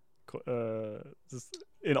productivity. just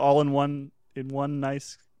in all in one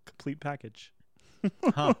nice complete package.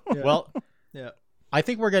 Huh. Well, Yeah. I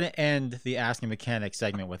think we're going to end the Asking Mechanic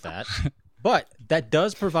segment with that. But that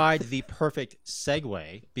does provide the perfect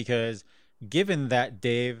segue, because given that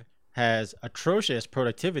Dave has atrocious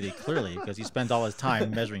productivity, clearly, because he spends all his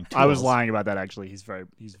time measuring tools. I was lying about that, actually. He's very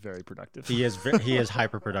productive. He is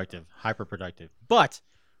hyper productive. But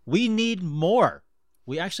we need more.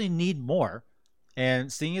 We actually need more.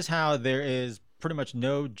 And seeing as how there is pretty much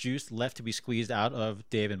no juice left to be squeezed out of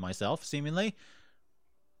Dave and myself, seemingly,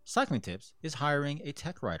 Cycling Tips is hiring a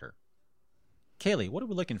tech writer. Kaylee, what are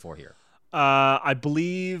we looking for here? I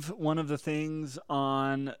believe one of the things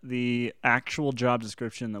on the actual job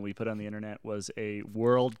description that we put on the internet was a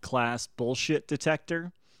world-class bullshit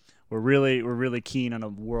detector. We're really keen on a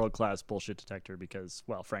world-class bullshit detector because,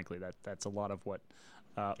 well, frankly, that's a lot of what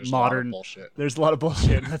modern bullshit. There's a lot of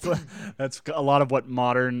bullshit. That's a lot of what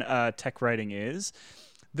modern tech writing is.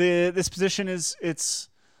 This position it's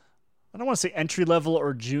I don't want to say entry level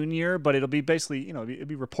or junior, but it'll be basically, it'll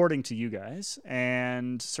be reporting to you guys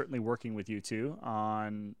and certainly working with you two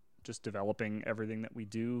on just developing everything that we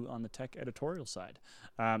do on the tech editorial side.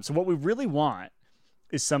 So what we really want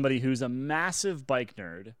is somebody who's a massive bike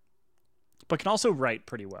nerd, but can also write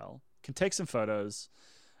pretty well, can take some photos,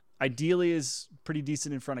 ideally is pretty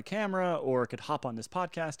decent in front of camera, or could hop on this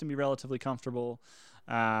podcast and be relatively comfortable.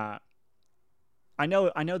 I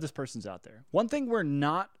know this person's out there. One thing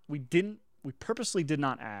we purposely did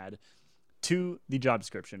not add to the job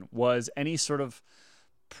description was any sort of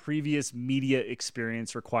previous media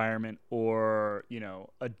experience requirement or,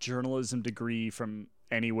 a journalism degree from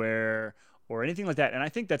anywhere or anything like that. And I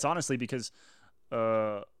think that's honestly because,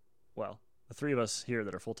 the three of us here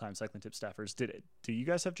that are full-time Cycling Tips staffers did it. Do you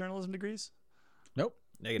guys have journalism degrees? Nope.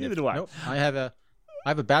 Negative. Neither do I. Nope. I have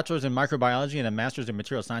a bachelor's in microbiology and a master's in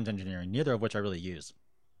material science engineering, neither of which I really use.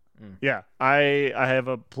 Yeah, I have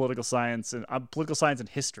a political science and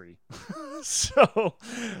history. So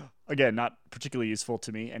again, not particularly useful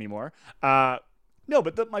to me anymore. No,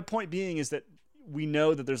 but my point being is that we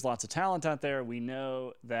know that there's lots of talent out there. We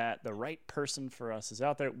know that the right person for us is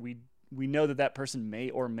out there. We know that person may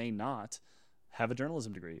or may not have a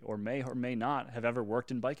journalism degree or may not have ever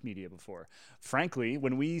worked in bike media before. Frankly,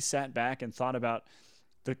 when we sat back and thought about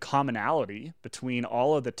the commonality between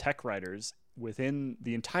all of the tech writers within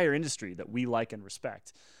the entire industry that we like and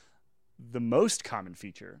respect, the most common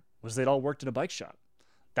feature was they'd all worked in a bike shop.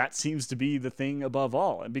 That seems to be the thing above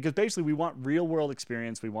all. And because basically we want real world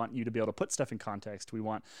experience. We want you to be able to put stuff in context. We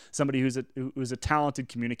want somebody who's a talented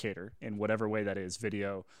communicator in whatever way that is,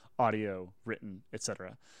 video, audio, written,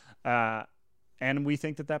 etc. And we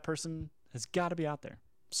think that person has got to be out there.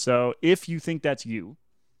 So if you think that's you,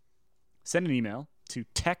 send an email to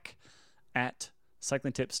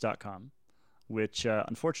tech@cyclingtips.com, which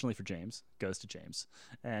unfortunately for James goes to James,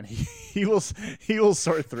 and he will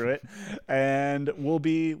sort through it, and we'll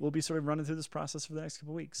be sort of running through this process for the next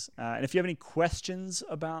couple of weeks. And if you have any questions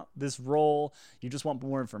about this role, you just want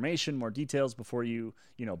more information, more details before you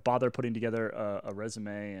bother putting together a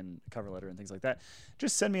resume and cover letter and things like that,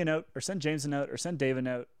 just send me a note or send James a note or send Dave a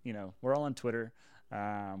note. We're all on Twitter,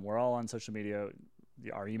 we're all on social media.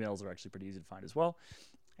 Our emails are actually pretty easy to find as well.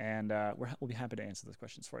 And we'll be happy to answer those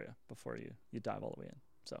questions for you before you dive all the way in.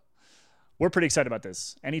 So we're pretty excited about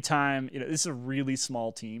this. Anytime, this is a really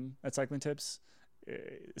small team at Cycling Tips.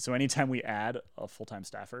 So anytime we add a full-time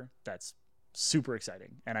staffer, that's super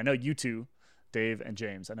exciting. And I know you two, Dave and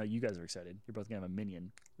James, I know you guys are excited. You're both going to have a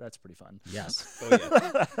minion. That's pretty fun. Yes. Oh,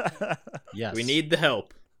 yeah. Yes. We need the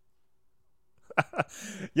help.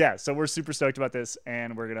 Yeah, so we're super stoked about this,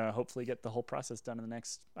 and we're gonna hopefully get the whole process done in the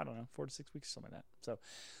next 4 to 6 weeks, something like that. So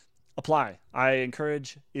apply. I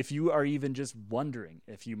encourage, if you are even just wondering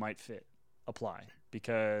if you might fit, apply,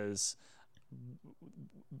 because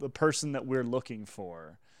the person that we're looking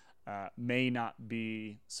for may not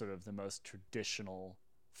be sort of the most traditional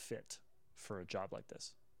fit for a job like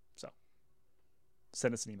this. So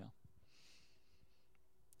send us an email.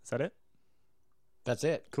 Is that it? That's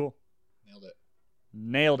it. Cool.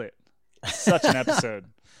 Nailed it. Such an episode.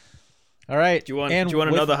 All right. Do you want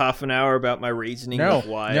another half an hour about my reasoning of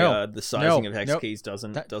why the sizing of hex keys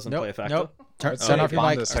doesn't play a factor? Nope. Turn off your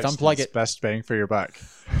mic. Unplug it. Best bang for your buck.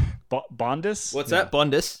 Bondus? What's that?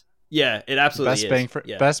 Bondus? Yeah, it absolutely is.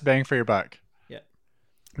 Best bang for your buck. Yeah.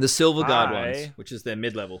 The Silver Guard ones, which is their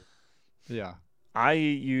mid-level. Yeah. I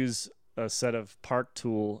use a set of Park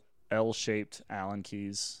Tool L-shaped Allen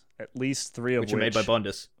keys, at least 3 of which are made by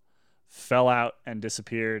Bondus. Fell out and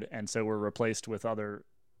disappeared, and so were replaced with other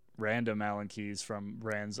random Allen keys from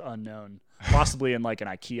brands unknown, possibly in like an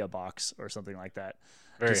IKEA box or something like that.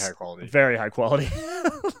 Very Just high quality. Very high quality.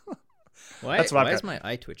 Why, That's what I've why is got. my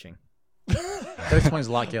eye twitching? That explains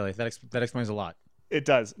a lot, Kelly. That explains a lot. It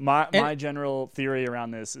does. My And- general theory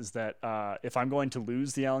around this is that if I'm going to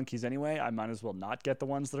lose the Allen keys anyway, I might as well not get the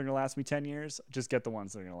ones that are going to last me 10 years. Just get the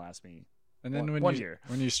ones that are going to last me. And then One when year.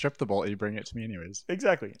 you strip the bolt, you bring it to me anyways.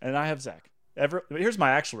 Exactly. And I have Zach. Here's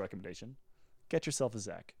my actual recommendation. Get yourself a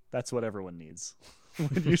Zach. That's what everyone needs.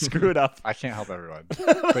 When you screw it up, I can't help everyone,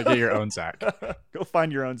 but get your own Zach. go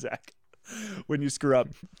find your own Zach. When you screw up,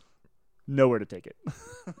 know where to take it.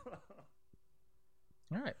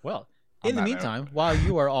 All right. Well, On in the that note. meantime, while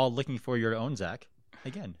you are all looking for your own Zach,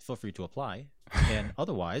 again, feel free to apply. And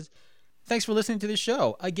otherwise, thanks for listening to this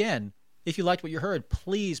show. Again, if you liked what you heard,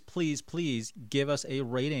 please, please, please give us a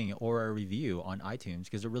rating or a review on iTunes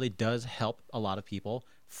because it really does help a lot of people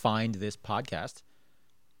find this podcast.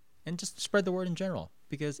 And just spread the word in general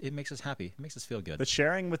because it makes us happy. It makes us feel good. The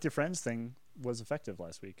sharing with your friends thing was effective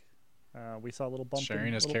last week. We saw a little bump.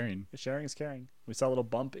 Sharing is caring. Sharing is caring. We saw a little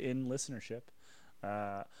bump in listenership.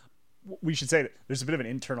 We should say that there's a bit of an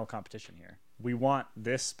internal competition here. We want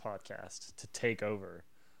this podcast to take over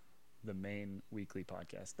the main weekly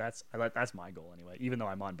podcast. That's my goal anyway. Even though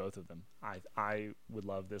I'm on both of them, I would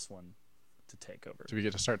love this one to take over. Do we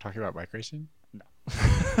get to start talking about bike racing?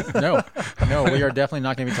 No, we are definitely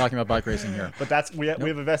not going to be talking about bike racing here. But that's we have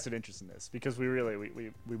a vested interest in this because we really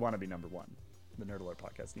we want to be number one. The Nerd Alert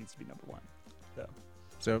podcast needs to be number one.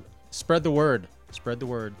 So spread the word. Spread the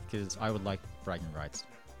word because I would like bragging rights.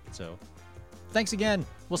 So thanks again.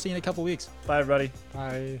 We'll see you in a couple weeks. Bye, everybody.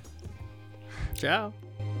 Bye. Ciao.